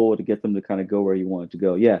push and pull to get them to kind of go where he wanted to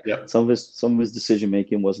go. Yeah. Some of his decision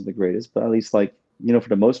making wasn't the greatest, but at least for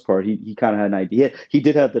the most part, he kind of had an idea. He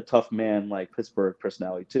did have the tough man like Pittsburgh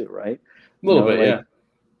personality too, right? A little bit, yeah.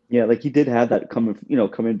 Yeah, like he did have that coming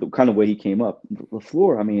the kind of way he came up.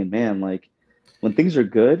 LaFleur, I mean, man, like when things are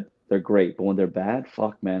good, they're great, but when they're bad,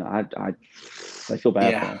 fuck, man, I feel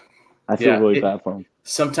bad for him. I feel really bad for him.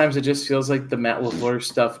 Sometimes it just feels like the Matt LaFleur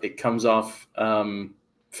stuff. It comes off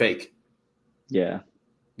fake. Yeah.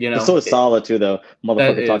 It's so solid too, though.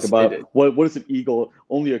 Motherfucker, talk about what is an eagle?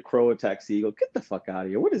 Only a crow attacks the eagle. Get the fuck out of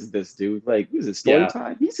here! What is this, dude? Like, what is it? Story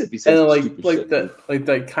time? He said and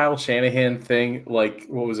that Kyle Shanahan thing. Like,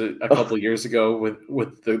 what was it? A couple of years ago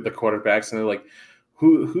with the quarterbacks, and they're like,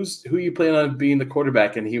 who you planning on being the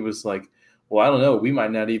quarterback? And he was like, well, I don't know. We might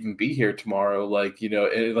not even be here tomorrow. Like, trying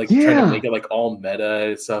to make it like all meta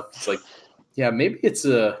and stuff. It's like, yeah, maybe it's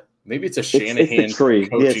a Shanahan. It's the tree.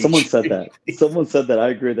 Yeah, someone said that. Someone said that. I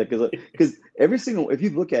agree with that because if you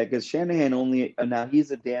look at it, because Shanahan now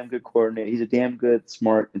he's a damn good coordinator. He's a damn good,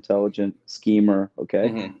 smart, intelligent schemer.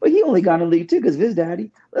 Okay, but he only got in the league too because of his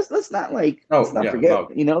daddy. Let's not forget.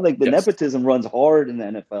 The nepotism runs hard in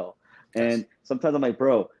the NFL, and sometimes I'm like,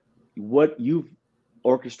 bro, what you've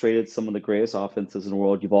orchestrated some of the greatest offenses in the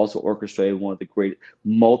world. You've also orchestrated one of the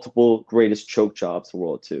multiple greatest choke jobs in the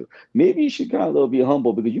world too. Maybe you should kind of be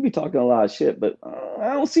humble because you be talking a lot of shit, but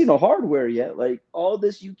I don't see no hardware yet. Like all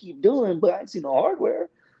this you keep doing, but I ain't see no hardware.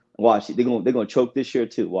 Watch it. They're gonna choke this year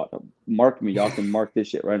too. Watch, mark me. Y'all can mark this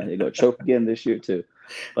shit right now. They're gonna choke again this year too.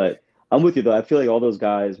 But I'm with you though. I feel like all those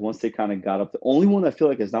guys, once they kind of got up, the only one I feel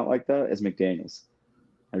like is not like that is McDaniels.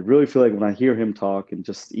 I really feel like when I hear him talk, and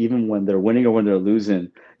just even when they're winning or when they're losing,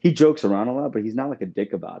 he jokes around a lot, but he's not like a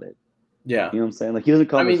dick about it. Yeah, you know what I'm saying? Like he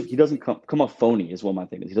doesn't come off phony. Is what my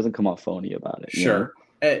thing is. He doesn't come off phony about it. Sure,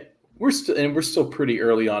 we're still pretty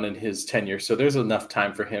early on in his tenure, so there's enough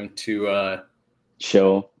time for him to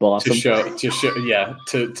show blossom,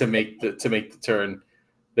 to make the turn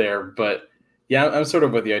there. But yeah, I'm sort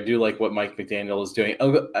of with you. I do like what Mike McDaniel is doing,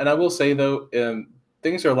 and I will say though,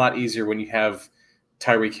 things are a lot easier when you have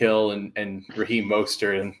Tyreek Hill and Raheem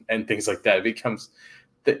Mostert and things like that. It becomes,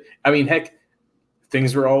 heck,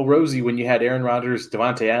 things were all rosy when you had Aaron Rodgers,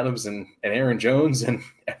 Devontae Adams, and Aaron Jones, and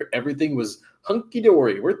everything was hunky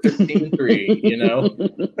dory. We're 13-3,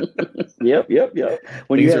 Yep.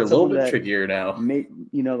 When things are a little bit trickier now. Matt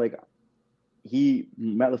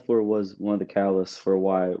LaFleur was one of the catalysts for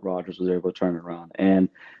why Rodgers was able to turn it around, and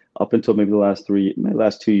up until maybe the last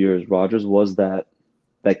 2 years, Rodgers was that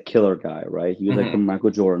killer guy, right? He was like the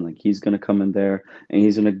Michael Jordan. Like he's gonna come in there and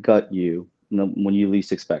he's gonna gut you, when you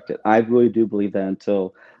least expect it. I really do believe that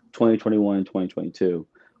until 2021 and 2022.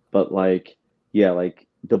 But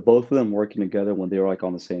the both of them working together when they were like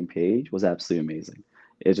on the same page was absolutely amazing.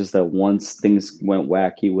 It's just that once things went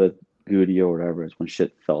wacky with Goody or whatever, it's when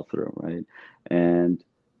shit fell through, right? And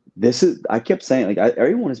I kept saying,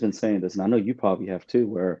 everyone has been saying this, and I know you probably have too,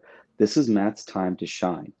 where this is Matt's time to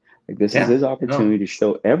shine. This is his opportunity to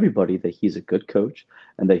show everybody that he's a good coach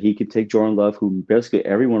and that he can take Jordan Love, who basically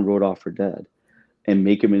everyone wrote off for dead, and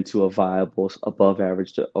make him into a viable, above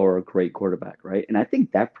average or a great quarterback, right? And I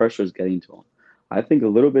think that pressure is getting to him. I think a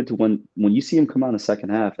little bit to when you see him come out in the second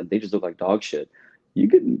half and they just look like dog shit. He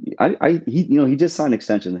just signed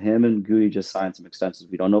extensions. Him and Goody just signed some extensions.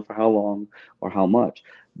 We don't know for how long or how much.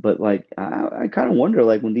 But I kind of wonder,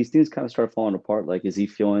 when these things kind of start falling apart, is he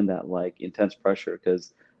feeling that intense pressure?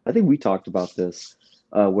 Because I think we talked about this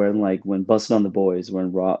when Bustin' on the Boys,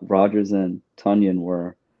 when Rodgers and Tunyon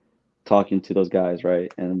were talking to those guys,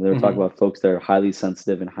 right? And they were talking about folks that are highly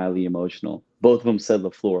sensitive and highly emotional. Both of them said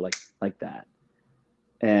LaFleur like that.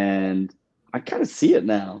 And I kind of see it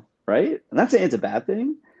now, right? I'm not saying it's a bad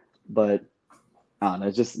thing, but I don't know.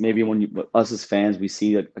 It's just maybe when us as fans, we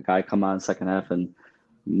see a guy come on second half and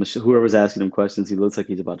whoever's asking him questions, he looks like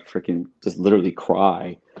he's about to freaking just literally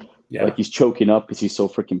cry. Yeah. Like he's choking up because he's so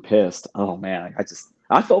freaking pissed. Oh man,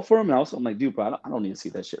 I felt for him, and also I'm like, dude, bro, I don't need to see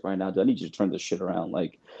that shit right now. Dude. I need you to turn this shit around.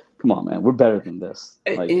 Like, come on, man, we're better than this.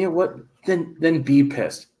 Like, and you know what? Then be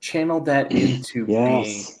pissed. Channel that into being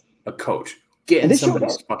yes, a coach. Get and in they showed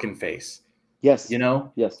somebody's up. fucking face. Yes, You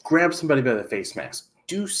know? yes. Grab somebody by the face mask.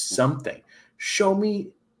 Do something. Show me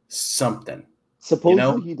something.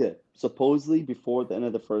 Supposedly he did. Supposedly before the end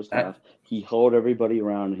of the first That- half, he held everybody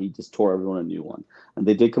around and he just tore everyone a new one. And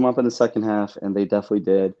they did come up in the second half, and they definitely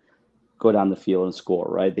did go down the field and score.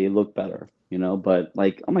 Right? They look better, But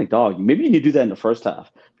like, I'm like, dog, maybe you need to do that in the first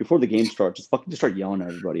half before the game starts. Just start yelling at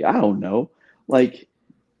everybody. I don't know. Like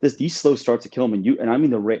these slow starts to kill him. And I mean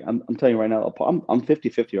the rate. I'm telling you right now. I'm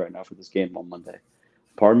 50-50 right now for this game on Monday.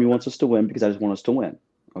 Part of me wants us to win because I just want us to win.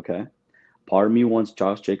 Okay. Part of me wants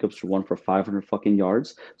Josh Jacobs to run for 500 fucking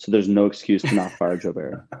yards, so there's no excuse to not fire Joe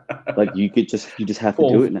Barry. Like you just have to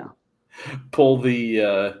do it now. Pull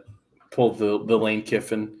the Lane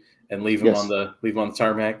Kiffin and leave him on the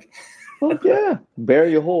tarmac. Well, yeah,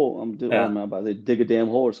 bury a hole. I'm about to dig a damn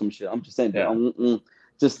hole or some shit. I'm just saying. Yeah.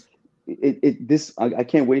 I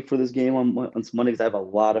can't wait for this game on Monday because I have a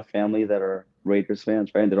lot of family that are Raiders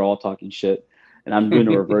fans, right? And they're all talking shit. And I'm doing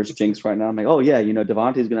a reverse jinx right now. I'm like, oh yeah,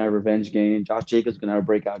 Devontae's gonna have a revenge game. Josh Jacobs gonna have a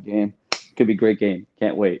breakout game. Could be a great game.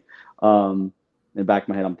 Can't wait. In the back of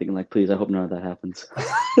my head, I'm thinking like, please, I hope none of that happens.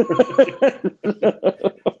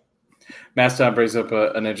 Maston brings up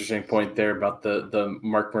an interesting point there about the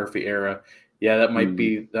Mark Murphy era. Yeah, that might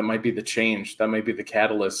be the change. That might be the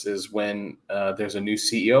catalyst. Is when there's a new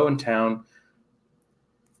CEO in town,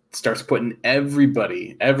 starts putting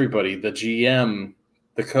everybody, the GM,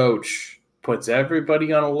 the coach, puts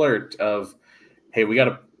everybody on alert of, hey, we got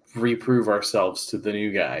to reprove ourselves to the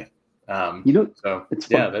new guy.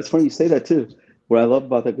 It's funny you say that too. What I love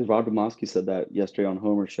about that, because Rob Demovsky said that yesterday on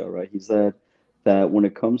Homer's show, right? He said that when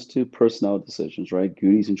it comes to personnel decisions, right,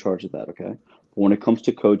 Goody's in charge of that, okay? But when it comes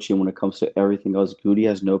to coaching, when it comes to everything else, Goody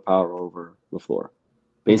has no power over LaFleur.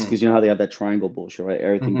 Basically, you know how they have that triangle bullshit, right?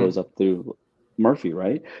 Everything goes up through Murphy,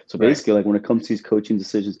 right? So basically, like when it comes to these coaching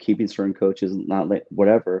decisions, keeping certain coaches, not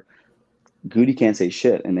whatever, Goody can't say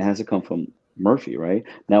shit, and it has to come from Murphy, right?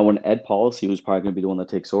 Now, when Ed Policy, who's probably going to be the one that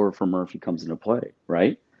takes over for Murphy, comes into play,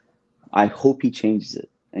 right? I hope he changes it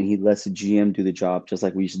and he lets the GM do the job just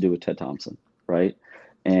like we used to do with Ted Thompson, right?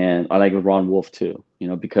 And I like with Ron Wolf too,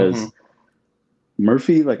 because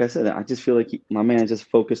Murphy, like I said, I just feel like my man just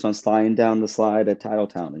focused on sliding down the slide at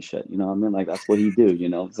Titletown and shit. You know what I mean? Like that's what he do. You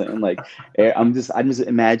know what I'm saying? Like I'm just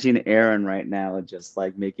imagining Erin right now just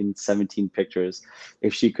like making 17 pictures.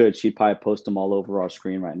 If she could, she'd probably post them all over our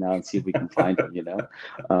screen right now and see if we can find them.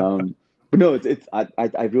 But no,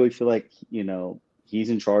 I really feel like he's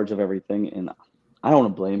in charge of everything, and I don't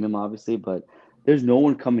want to blame him obviously, but there's no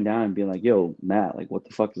one coming down and being like, "Yo, Matt, like what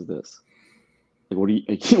the fuck is this?" Like,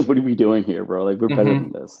 what are we doing here, bro? Like, we're better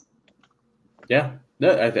than this. Yeah,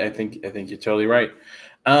 no, I think you're totally right.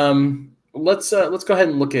 Let's go ahead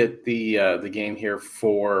and look at the game here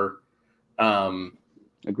for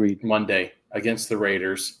Agreed. Monday against the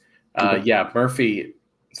Raiders. Murphy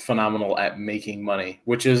phenomenal at making money,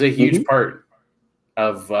 which is a huge part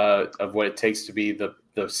of what it takes to be the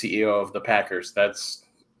CEO of the Packers. That's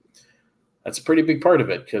a pretty big part of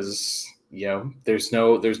it because there's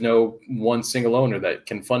no one single owner that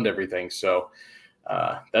can fund everything. So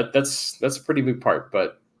that's a pretty big part,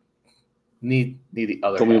 but need the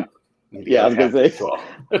other half. I was gonna say. Well.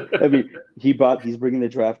 I mean, he's bringing the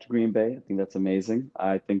draft to Green Bay. I think that's amazing.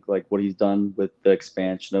 I think like what he's done with the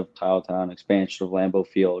expansion of Titletown, expansion of Lambeau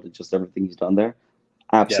Field, and just everything he's done there,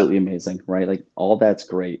 absolutely amazing, right? Like all that's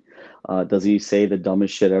great. Does he say the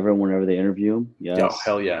dumbest shit ever whenever they interview him? Yes. Oh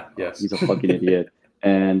hell yeah, yes. He's a fucking idiot.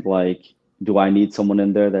 And like, do I need someone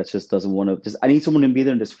in there that just doesn't want to? I need someone to be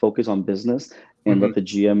there and just focus on business and let the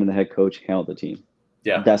GM and the head coach handle the team.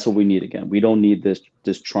 Yeah, that's what we need again. We don't need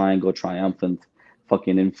this triangle triumphant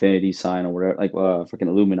fucking infinity sign or whatever, like fucking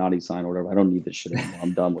Illuminati sign or whatever. I don't need this shit anymore.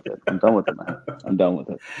 I'm done with it. I'm done with it, man. I'm done with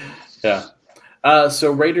it. Yeah.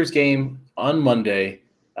 So Raiders game on Monday.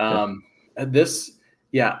 I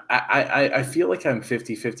feel like I'm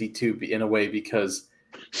 50-50 too in a way because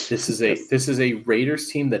this is a Raiders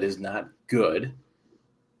team that is not good,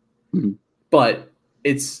 but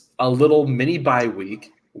it's a little mini bye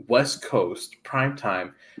week, West Coast prime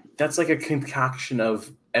time. That's like a concoction of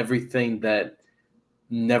everything that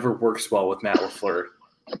never works well with Matt LaFleur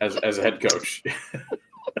as a head coach.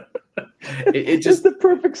 It just it's the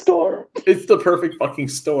perfect storm. It's the perfect fucking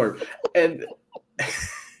storm, and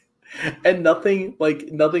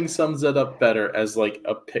nothing sums it up better as like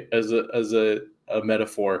a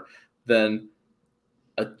metaphor than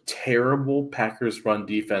a terrible Packers run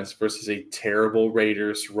defense versus a terrible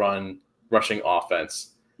Raiders rushing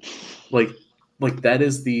offense. Like that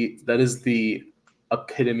is the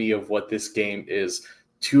epitome of what this game is.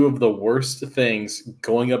 Two of the worst things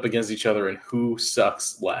going up against each other, and who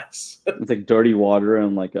sucks less. It's like dirty water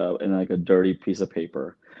and like a dirty piece of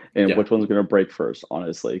paper, and which one's gonna break first?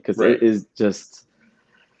 Honestly, because it is just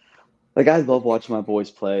like I love watching my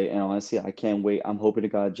boys play, and honestly, I can't wait. I'm hoping to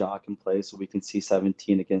God Jock can play so we can see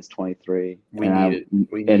 17 against 23. We need it.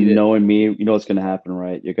 And knowing me, you know what's gonna happen,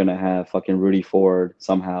 right? You're gonna have fucking Rudy Ford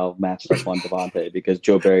somehow matched up on Devontae because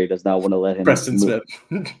Joe Barry does not want to let him. Preston Smith.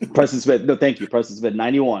 Preston Smith. No, thank you. Preston Smith.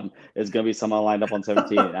 91 is gonna be somehow lined up on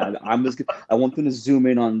 17. I want them to zoom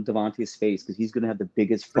in on Devontae's face because he's gonna have the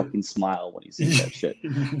biggest fucking smile when he sees that shit.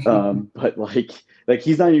 But like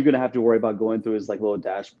he's not even gonna have to worry about going through his like little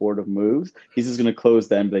dashboard of moves. He's just gonna close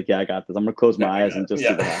them, be like, yeah, I got this. I'm gonna close my eyes and just see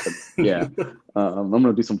what happens. Yeah, I'm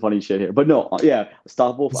gonna do some funny shit here. But no,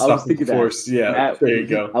 stoppable. I was thinking force. There you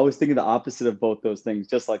go. I was thinking the opposite of both those things,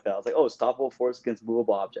 just like that. I was like, stoppable force against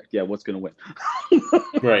movable object. Yeah, what's gonna win?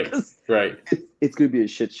 Right. It's gonna be a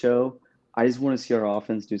shit show. I just want to see our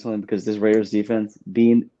offense do something because this Raiders defense,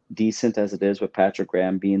 being decent as it is with Patrick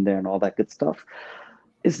Graham being there and all that good stuff,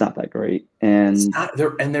 it's not that great. And it's not,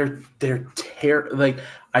 they're like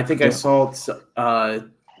I think I saw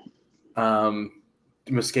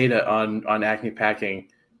Mosqueda on Acme Packing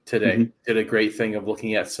today did a great thing of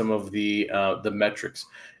looking at some of the metrics,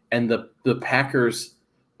 and the Packers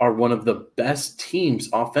are one of the best teams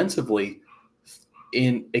offensively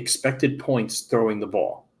in expected points throwing the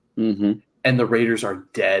ball, and the Raiders are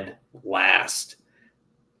dead last.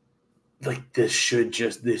 Like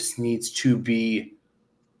this needs to be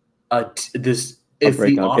if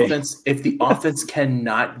the offense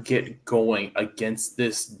cannot get going against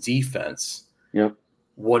this defense,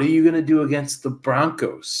 what are you going to do against the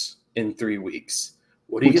Broncos in 3 weeks?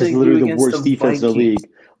 What are you going to do against the worst defense in the league?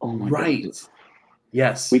 Oh my God.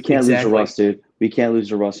 Yes. We can't lose to Russ, dude. We can't lose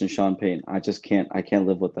to Russ and Sean Payne. I just can't. I can't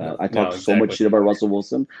live with that. I talk so much shit about Russell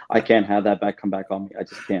Wilson. I can't have that come back on me. I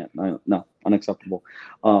just can't. No, unacceptable.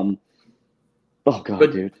 Oh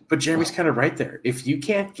God, dude. But Jeremy's kind of right there. If you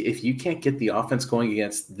can't get the offense going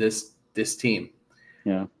against this team,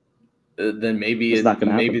 then maybe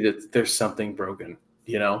there's something broken.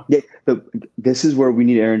 You know? Yeah. This is where we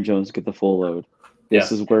need Aaron Jones to get the full load.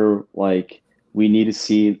 This is where we need to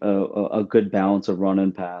see a good balance of run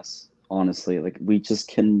and pass. Honestly, we just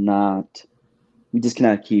cannot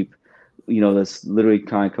keep, this literally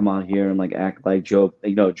kind of come out here and act like Joe.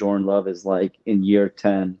 Jordan Love is in year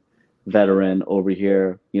 10. Veteran over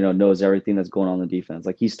here, knows everything that's going on in the defense.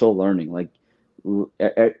 He's still learning. What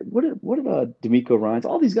about D'Amico Ryans?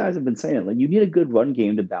 All these guys have been saying you need a good run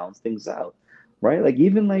game to balance things out, right?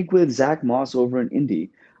 Even with Zach Moss over in Indy,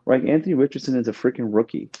 right? Anthony Richardson is a freaking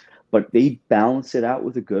rookie, but they balance it out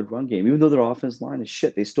with a good run game. Even though their offense line is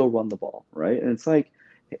shit, they still run the ball, right? And it's I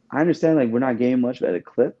understand we're not getting much at a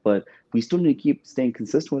clip, but we still need to keep staying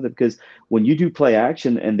consistent with it because when you do play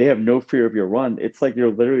action and they have no fear of your run, it's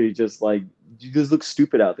you're literally just you just look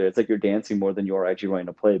stupid out there. It's you're dancing more than you are actually running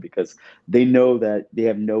a play because they know that they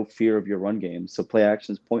have no fear of your run game. So play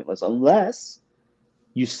action is pointless unless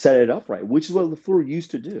you set it up right, which is what LaFleur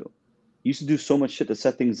used to do. He used to do so much shit to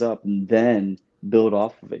set things up and then build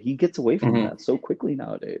off of it. He gets away from that so quickly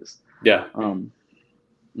nowadays. Yeah.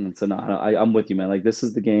 And so I'm with you, man. This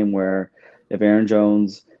is the game where if Aaron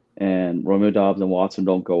Jones and Romeo Doubs and Watson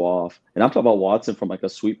don't go off, and I'm talking about Watson from a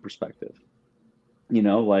sweep perspective,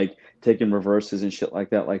 taking reverses and shit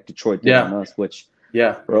like that, like Detroit did on us. Which,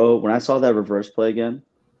 bro, when I saw that reverse play again,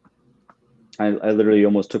 I literally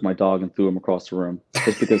almost took my dog and threw him across the room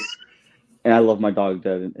just because. And I love my dog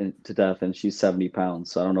to death, and she's 70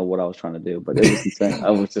 pounds, so I don't know what I was trying to do, but it was insane. I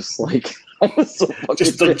was just I was so fucking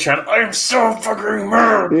I'm so fucking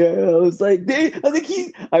mad. Yeah, I was like,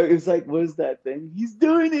 I was like, what is that thing? He's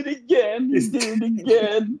doing it again. He's doing it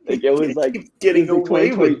again. It was getting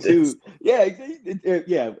away with this. Yeah,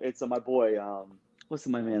 it's my boy. What's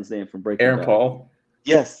my man's name from Breaking Bad? Aaron Paul.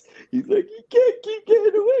 Yes. He's you can't keep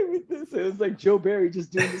getting away with this. And it's Joe Barry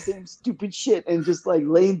just doing the same stupid shit and just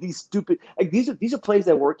laying these stupid these are plays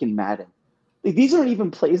that work in Madden. These aren't even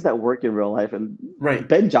plays that work in real life. And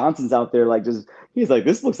Ben Johnson's out there he's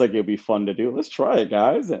this looks like it'll be fun to do. Let's try it,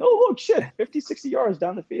 guys. And look, shit, 50, 60 yards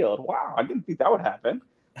down the field. Wow, I didn't think that would happen.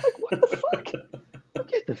 What the fuck?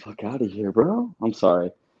 Get the fuck out of here, bro. I'm sorry.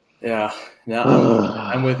 Yeah. No,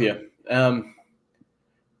 I'm with you. All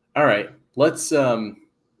right. Let's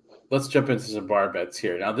jump into some bar bets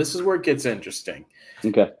here. Now, this is where it gets interesting.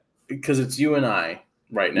 Okay. Because it's you and I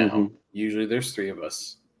right now. Mhm. Usually there's three of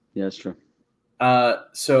us. Yeah, that's true.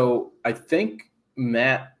 So I think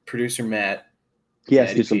producer Matt, He has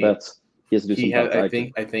to Matty do some P, bets. He has to do some bets.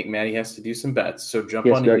 I think Matty has to do some bets. So jump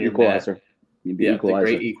he has on to be our in here, equalizer. Matt. He'd be Yeah, equalizer.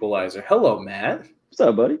 the great equalizer. Hello, Matt. What's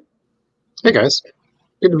up, buddy? Hey guys,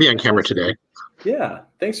 good to be on camera today. Yeah,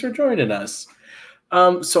 thanks for joining us.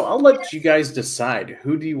 So I'll let you guys decide.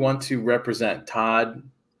 Who do you want to represent, Todd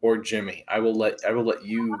or Jimmy? I will let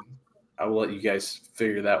you guys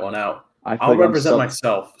figure that one out. I'll represent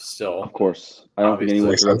myself still. Of course. I don't think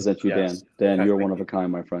anyone can represent you, Yes. Dan. Dan, you're one of a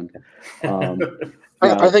kind, my friend.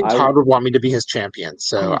 I think Todd would want me to be his champion,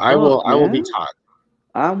 so I will be Todd.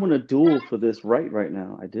 I want a duel for this right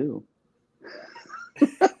now. I do.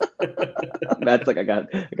 That's like I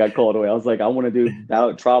got called away. I was like, I want to do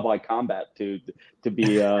trial by combat to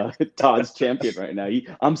be Todd's champion right now.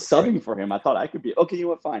 I'm subbing for him. I thought I could be. Okay, you know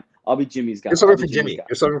what? Fine. I'll be Jimmy's guy. You're subbing for Jimmy.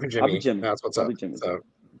 You're subbing for Jimmy. I'll be Jimmy. That's what's I'll up. be Jimmy. So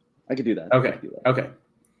I could do that. Okay. Okay.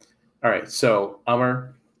 All right. So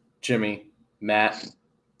Umar, Jimmy, Matt,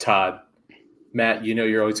 Todd. Matt, you know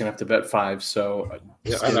you're always gonna have to bet 5, so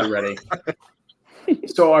just get it ready.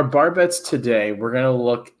 So our bar bets today, we're gonna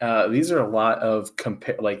look. These are a lot of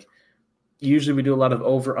usually we do a lot of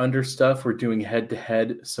over/under stuff. We're doing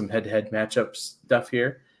some head-to-head matchup stuff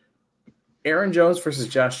here. Aaron Jones versus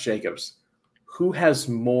Josh Jacobs. Who has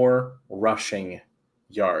more rushing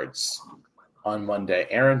yards on Monday?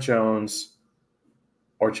 Aaron Jones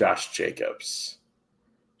or Josh Jacobs?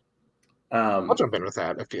 I'll jump in with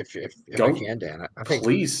that if I can, Dan. I think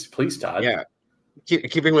please, Todd. Yeah,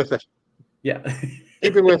 keeping with it. Yeah.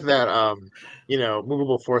 Keeping with that,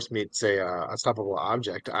 movable force meets a unstoppable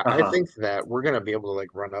object. I think that we're going to be able to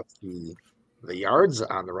run up the yards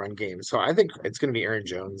on the run game. So I think it's going to be Aaron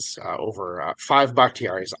Jones over 5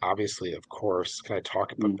 Bakhtiaris, obviously, of course. Can I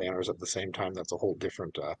talk about banners at the same time? That's a whole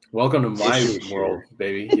different. Welcome to my world,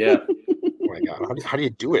 baby. Yeah. Oh my God, how do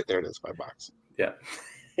you do it? There it is, 5 bucks. Yeah.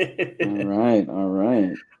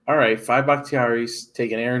 All right. 5 Bakhtiaris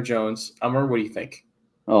taking Aaron Jones. Umar, what do you think?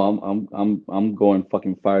 Oh, I'm going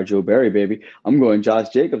fucking fire Joe Barry, baby. I'm going Josh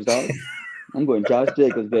Jacobs, dog. I'm going Josh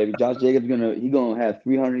Jacobs, baby. Josh Jacobs gonna have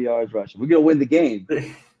 300 yards rushing. We're gonna win the game,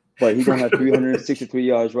 but he's gonna have 363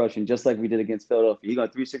 yards rushing, just like we did against Philadelphia. He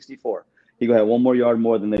got 364. He gonna have 1 more yard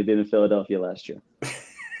more than they did in Philadelphia last year.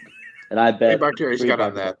 And I bet Bakhtiari's got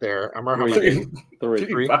on that there. I'm three.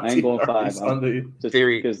 I ain't going 5. I'm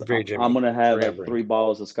gonna have 3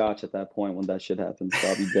 bottles of scotch at that point when that shit happens. So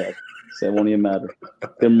I'll be dead. So it won't even matter.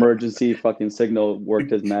 The emergency fucking signal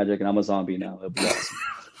worked his magic, and I'm a zombie now. It'll be awesome.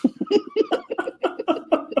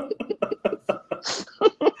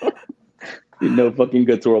 No fucking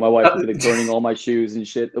good throw. My wife will be burning all my shoes and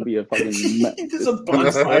shit. It'll be a fucking just a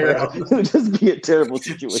bonfire. It'll just be a terrible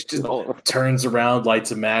situation. Just turns around,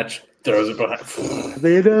 lights a match, throws it behind.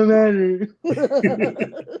 They don't matter.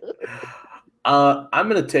 I'm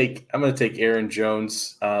gonna take Aaron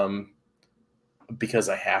Jones because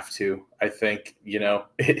I have to. I think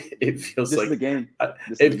it feels this like is the game.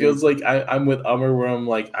 It feels like I'm with Umar where I'm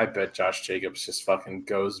like, I bet Josh Jacobs just fucking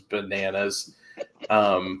goes bananas.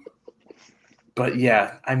 But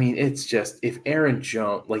yeah, I mean, it's just if Aaron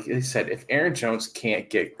Jones, like I said, if Aaron Jones can't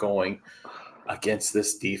get going against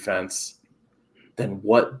this defense, then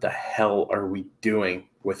what the hell are we doing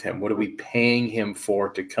with him? What are we paying him for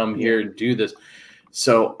to come here and do this?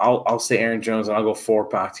 So I'll say Aaron Jones, and I'll go 4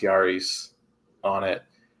 Bakhtiaris on it.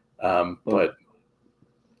 But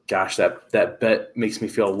gosh, that bet makes me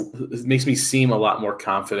seem a lot more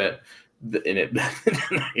confident in it and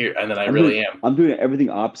then I really am. I'm doing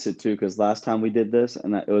everything opposite too, because last time we did this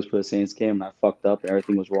and it was for the Saints game and I fucked up and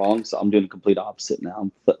everything was wrong. So I'm doing the complete opposite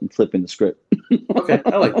now. I'm flipping the script. Okay,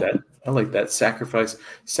 I like that. Sacrifice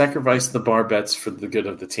the bar bets for the good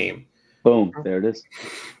of the team. Boom, there it is.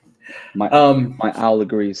 My owl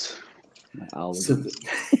agrees. So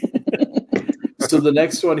the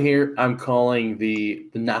next one here, I'm calling the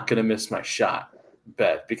not going to miss my shot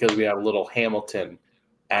bet because we have a little Hamilton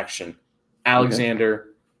action.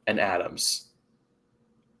 Alexander and Adams.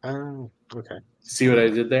 Oh, okay. See what I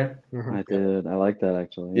did there? I did. I like that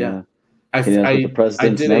actually. Yeah. I did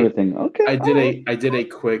everything. Okay. I did a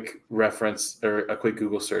quick reference or a quick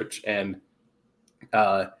Google search, and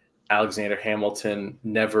Alexander Hamilton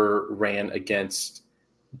never ran against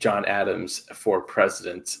John Adams for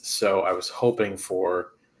president. So I was hoping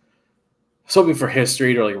for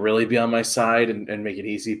history to really be on my side and make it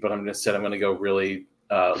easy, but I'm going to go really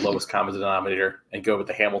lowest common denominator and go with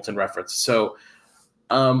the Hamilton reference. So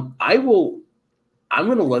I will I'm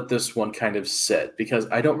going to let this one kind of sit because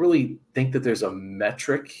I don't really think that there's a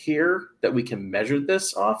metric here that we can measure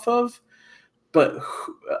this off of. But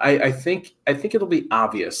I think it'll be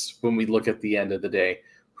obvious when we look at the end of the day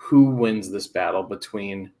who wins this battle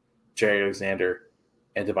between Jair Alexander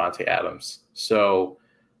and Davante Adams. So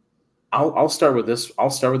I'll start with this. I'll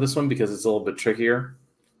start with this one because it's a little bit trickier.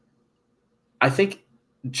 I think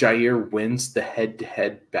Jair wins the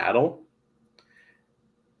head-to-head battle,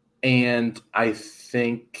 and I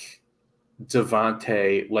think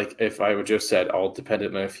Davante, like if I would just said, all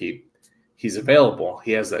dependent on if he's available.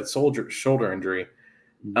 He has that shoulder injury.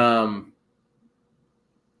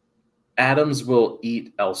 Adams will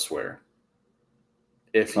eat elsewhere.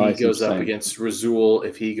 If he goes up against Rasul,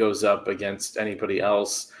 if he goes up against anybody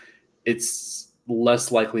else, it's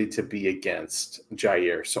less likely to be against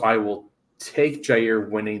Jair. So I will take Jair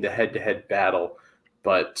winning the head-to-head battle,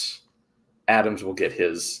 but Adams will get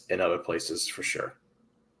his in other places for sure.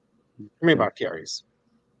 How many about carries?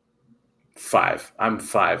 5. I'm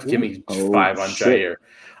 5. Give me 5 on shit. Jair.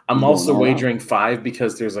 I'm also wagering 5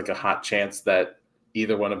 because there's like a hot chance that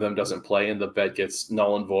either one of them doesn't play and the bet gets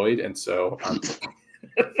null and void. And so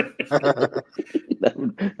that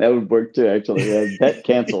would work too, actually. Yeah, bet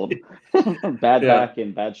canceled. Bad back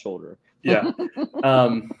and bad shoulder. Yeah.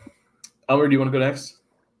 Elmer, do you want to go next?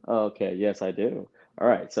 Okay, yes, I do. All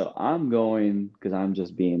right, so I'm going, because I'm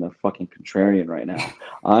just being a fucking contrarian right now.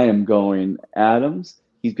 I am going Adams.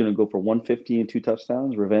 He's going to go for 150 and 2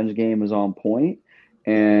 touchdowns. Revenge game is on point.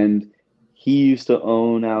 And he used to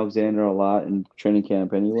own Alexander a lot in training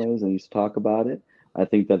camp anyways, and he used to talk about it. I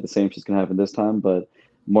think that the same shit's going to happen this time, but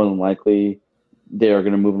more than likely they are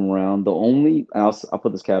going to move him around. I'll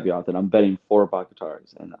put this caveat that I'm betting 4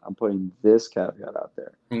 Bakataris, and I'm putting this caveat out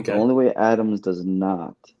there. Okay. The only way Adams does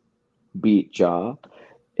not beat Ja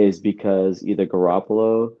is because either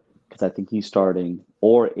Garoppolo, because I think he's starting,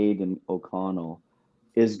 or Aiden O'Connell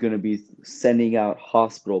is going to be sending out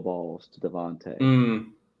hospital balls to Davante.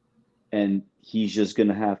 And he's just going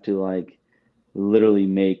to have to like literally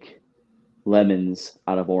make lemons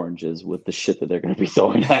out of oranges with the shit that they're going to be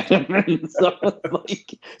throwing at him. So,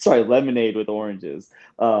 sorry, lemonade with oranges.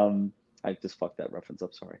 I just fucked that reference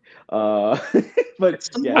up. Sorry. But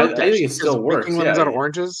yeah, I think it still works. Making lemons out of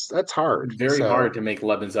oranges, that's hard. Very hard to make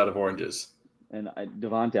lemons out of oranges. And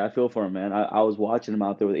Davante, I feel for him, man. I was watching him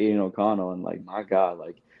out there with Aiden O'Connell, and like, my God,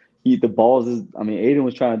 like the balls is. I mean, Aiden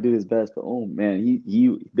was trying to do his best, but oh man,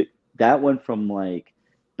 that went from like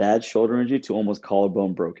bad shoulder injury to almost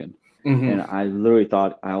collarbone broken. And I literally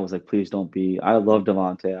thought, I was like, please don't be. I love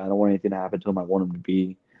Davante. I don't want anything to happen to him. I want him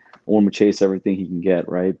to chase everything he can get,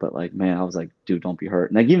 right? But like, man, I was like, dude, don't be hurt.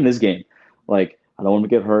 And like, even this game, like, I don't want him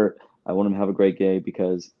to get hurt. I want him to have a great game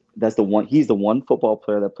because he's the one football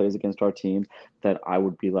player that plays against our team that I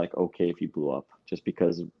would be like, okay, if he blew up, just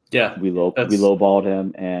because we lowballed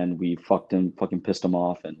him and we fucking pissed him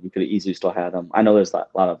off, and we could have easily still had him. I know there's a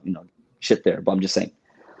lot of shit there, but I'm just saying,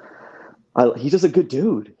 he's just a good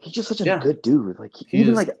dude. He's just such a good dude. Like he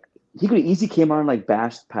could have easily came on and like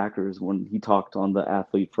bashed Packers when he talked on the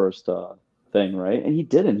Athlete First thing, right? And he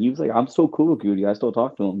didn't. He was like, I'm so cool with Goody. I still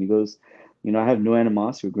talk to him. He goes, I have no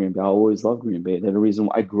animosity with Green Bay. I always love Green Bay. They're the reason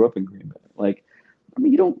why I grew up in Green Bay. Like, I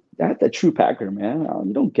mean, that's that true Packer, man.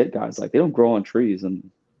 You don't get guys like, they don't grow on trees. And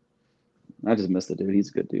I just miss the dude. He's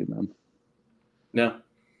a good dude, man. No.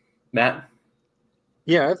 Matt?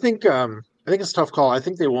 Yeah, I think it's a tough call. I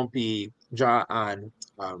think they won't be Ja on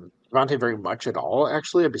Davante very much at all,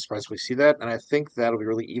 actually. I'd be surprised if we see that. And I think that'll be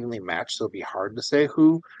really evenly matched, so it'll be hard to say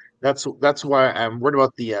who. That's why I'm worried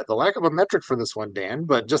about the lack of a metric for this one, Dan.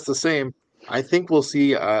 But just the same, I think we'll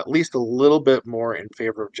see at least a little bit more in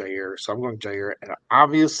favor of Jair. So I'm going Jair, and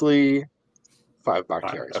obviously 5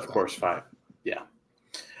 carries. Of course, 5. Yeah.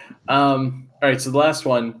 All right. So the last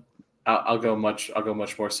one, I'll go much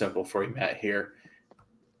more simple for you, Matt. Here,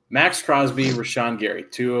 Max Crosby, Rashawn Gary,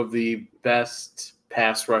 2 of the best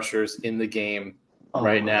pass rushers in the game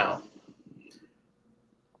right now.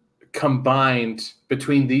 Combined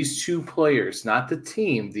between these 2 players, not the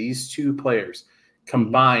team, these 2 players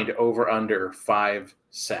combined over under 5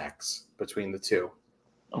 sacks between the 2.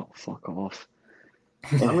 Oh, fuck off.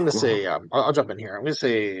 I'm going to say, I'll jump in here. I'm going to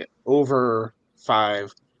say over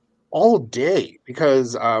 5 all day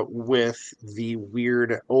because with the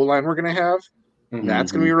weird O-line we're going to have,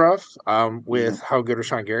 that's going to be rough. With how good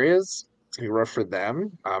Rashawn Gary is, it's going to be rough for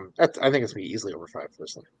them. I think it's going to be easily over 5,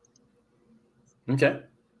 personally. Okay.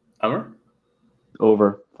 Amr?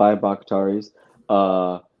 Over 5 Bakataris.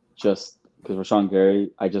 Just because Rashawn Gary,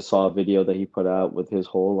 I just saw a video that he put out with his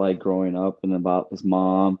whole like growing up and about his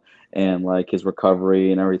mom and like his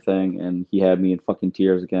recovery and everything, and he had me in fucking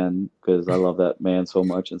tears again because I love that man so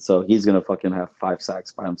much, and so he's gonna fucking have 5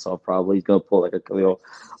 sacks by himself probably. He's gonna pull like a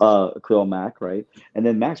Khalil Mack, right? And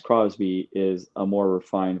then Max Crosby is a more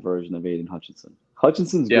refined version of Aiden Hutchinson.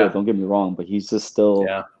 Hutchinson's good, don't get me wrong, but he's just still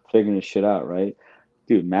figuring his shit out, right?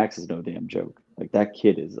 Dude, Max is no damn joke. Like that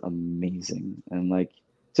kid is amazing, and like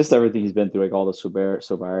just everything he's been through, like all the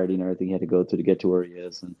sobriety and everything he had to go through to get to where he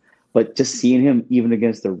is, and but just seeing him even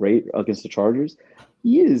against the Chargers,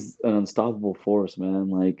 he is an unstoppable force, man.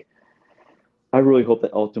 Like I really hope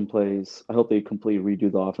that Elton plays. I hope they completely redo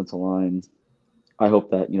the offensive line. I hope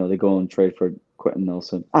that they go and trade for Quentin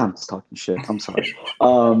Nelson. I'm just talking shit. I'm sorry.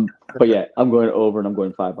 But yeah, I'm going over and I'm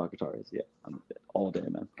going 5 Bakataris. Yeah, I'm all day,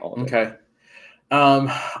 man. All day. Okay.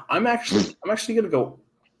 I'm actually gonna go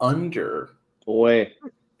under. Boy.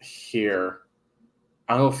 Here,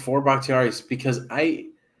 I'll go 4 Bakhtiaris because I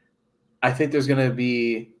think there's going to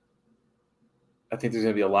be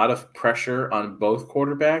a lot of pressure on both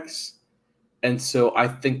quarterbacks, and so I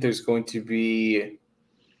think there's going to be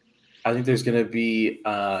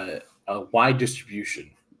a wide distribution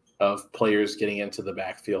of players getting into the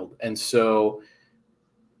backfield, and so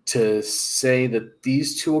to say that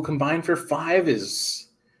these two will combine for 5 is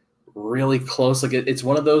really close. Like it's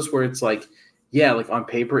one of those where it's like. Yeah, like on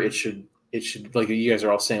paper, it should like you guys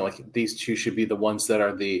are all saying, like these two should be the ones that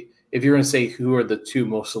are if you're going to say who are the two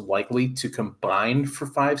most likely to combine for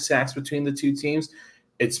 5 sacks between the two teams,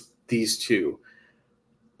 it's these two.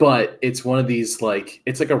 But it's one of these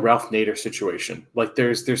it's like a Ralph Nader situation. Like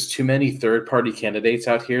there's too many third-party candidates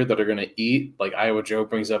out here that are going to eat. Like Iowa Joe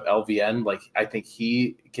brings up LVN. Like I think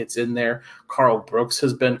he gets in there. Carl Brooks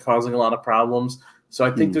has been causing a lot of problems. So I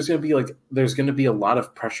think there's going to be a lot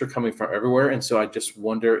of pressure coming from everywhere, and so I just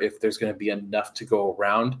wonder if there's going to be enough to go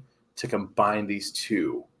around to combine these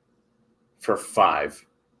two for 5.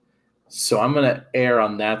 So I'm going to err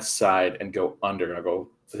on that side and go under.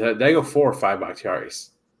 Did I go 4 or 5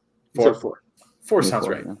 Bakhtiaris? 4. 4 sounds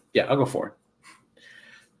right. Yeah, I'll go 4.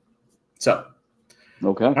 So,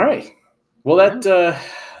 okay, all right. Well, that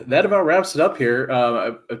about wraps it up here.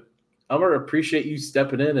 I'm going to appreciate you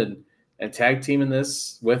stepping in and tag teaming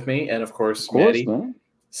this with me, and of course Maddie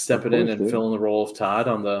stepping in and filling the role of Todd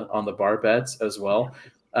on the bar bets as well.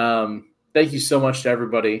 Thank you so much to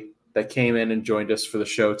everybody that came in and joined us for the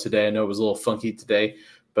show today. I know it was a little funky today,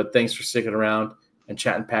 but thanks for sticking around and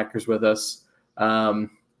chatting Packers with us.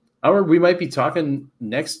 We might be talking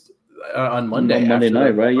next on Monday. Monday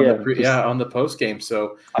night, right? On the post game.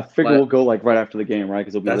 So I figure we'll go like right after the game, right?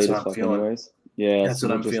 Because it'll be late as fuck anyways. Yeah, that's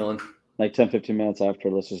what I'm feeling. Like 10, 15 minutes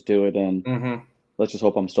after, let's just do it, and let's just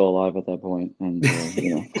hope I'm still alive at that point. And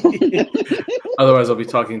otherwise, I'll be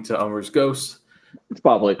talking to Elmer's ghost. It's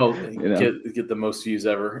probably get the most views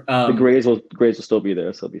ever. The grades will still be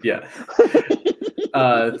there, so it'll be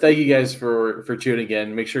fun. Thank you guys for tuning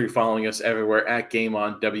in. Make sure you're following us everywhere at Game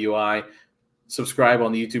On WI. Subscribe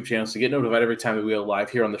on the YouTube channel to get notified every time that we go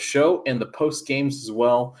live here on the show and the post games as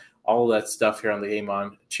well. All of that stuff here on the Game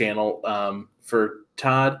On channel. For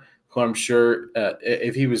Todd, who I'm sure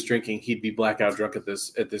if he was drinking, he'd be blackout drunk at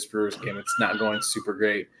this Brewers game. It's not going super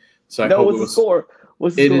great. So I hope what's the score?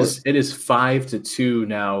 It is 5-2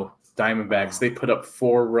 now. Diamondbacks. They put up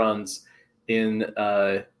 4 runs in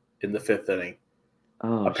the 5th inning.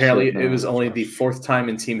 Oh, apparently, it was only the 4th time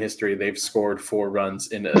in team history they've scored 4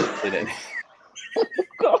 runs in an inning. Oh,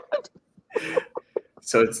 God.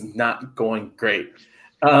 So it's not going great.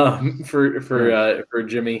 For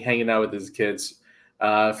Jimmy hanging out with his kids.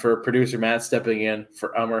 For producer Matt stepping in,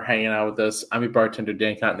 for Ummer hanging out with us, I'm your bartender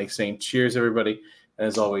Dan Kontnick saying cheers, everybody, and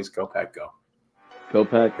as always, go Pack, go. Go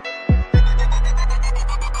Pack.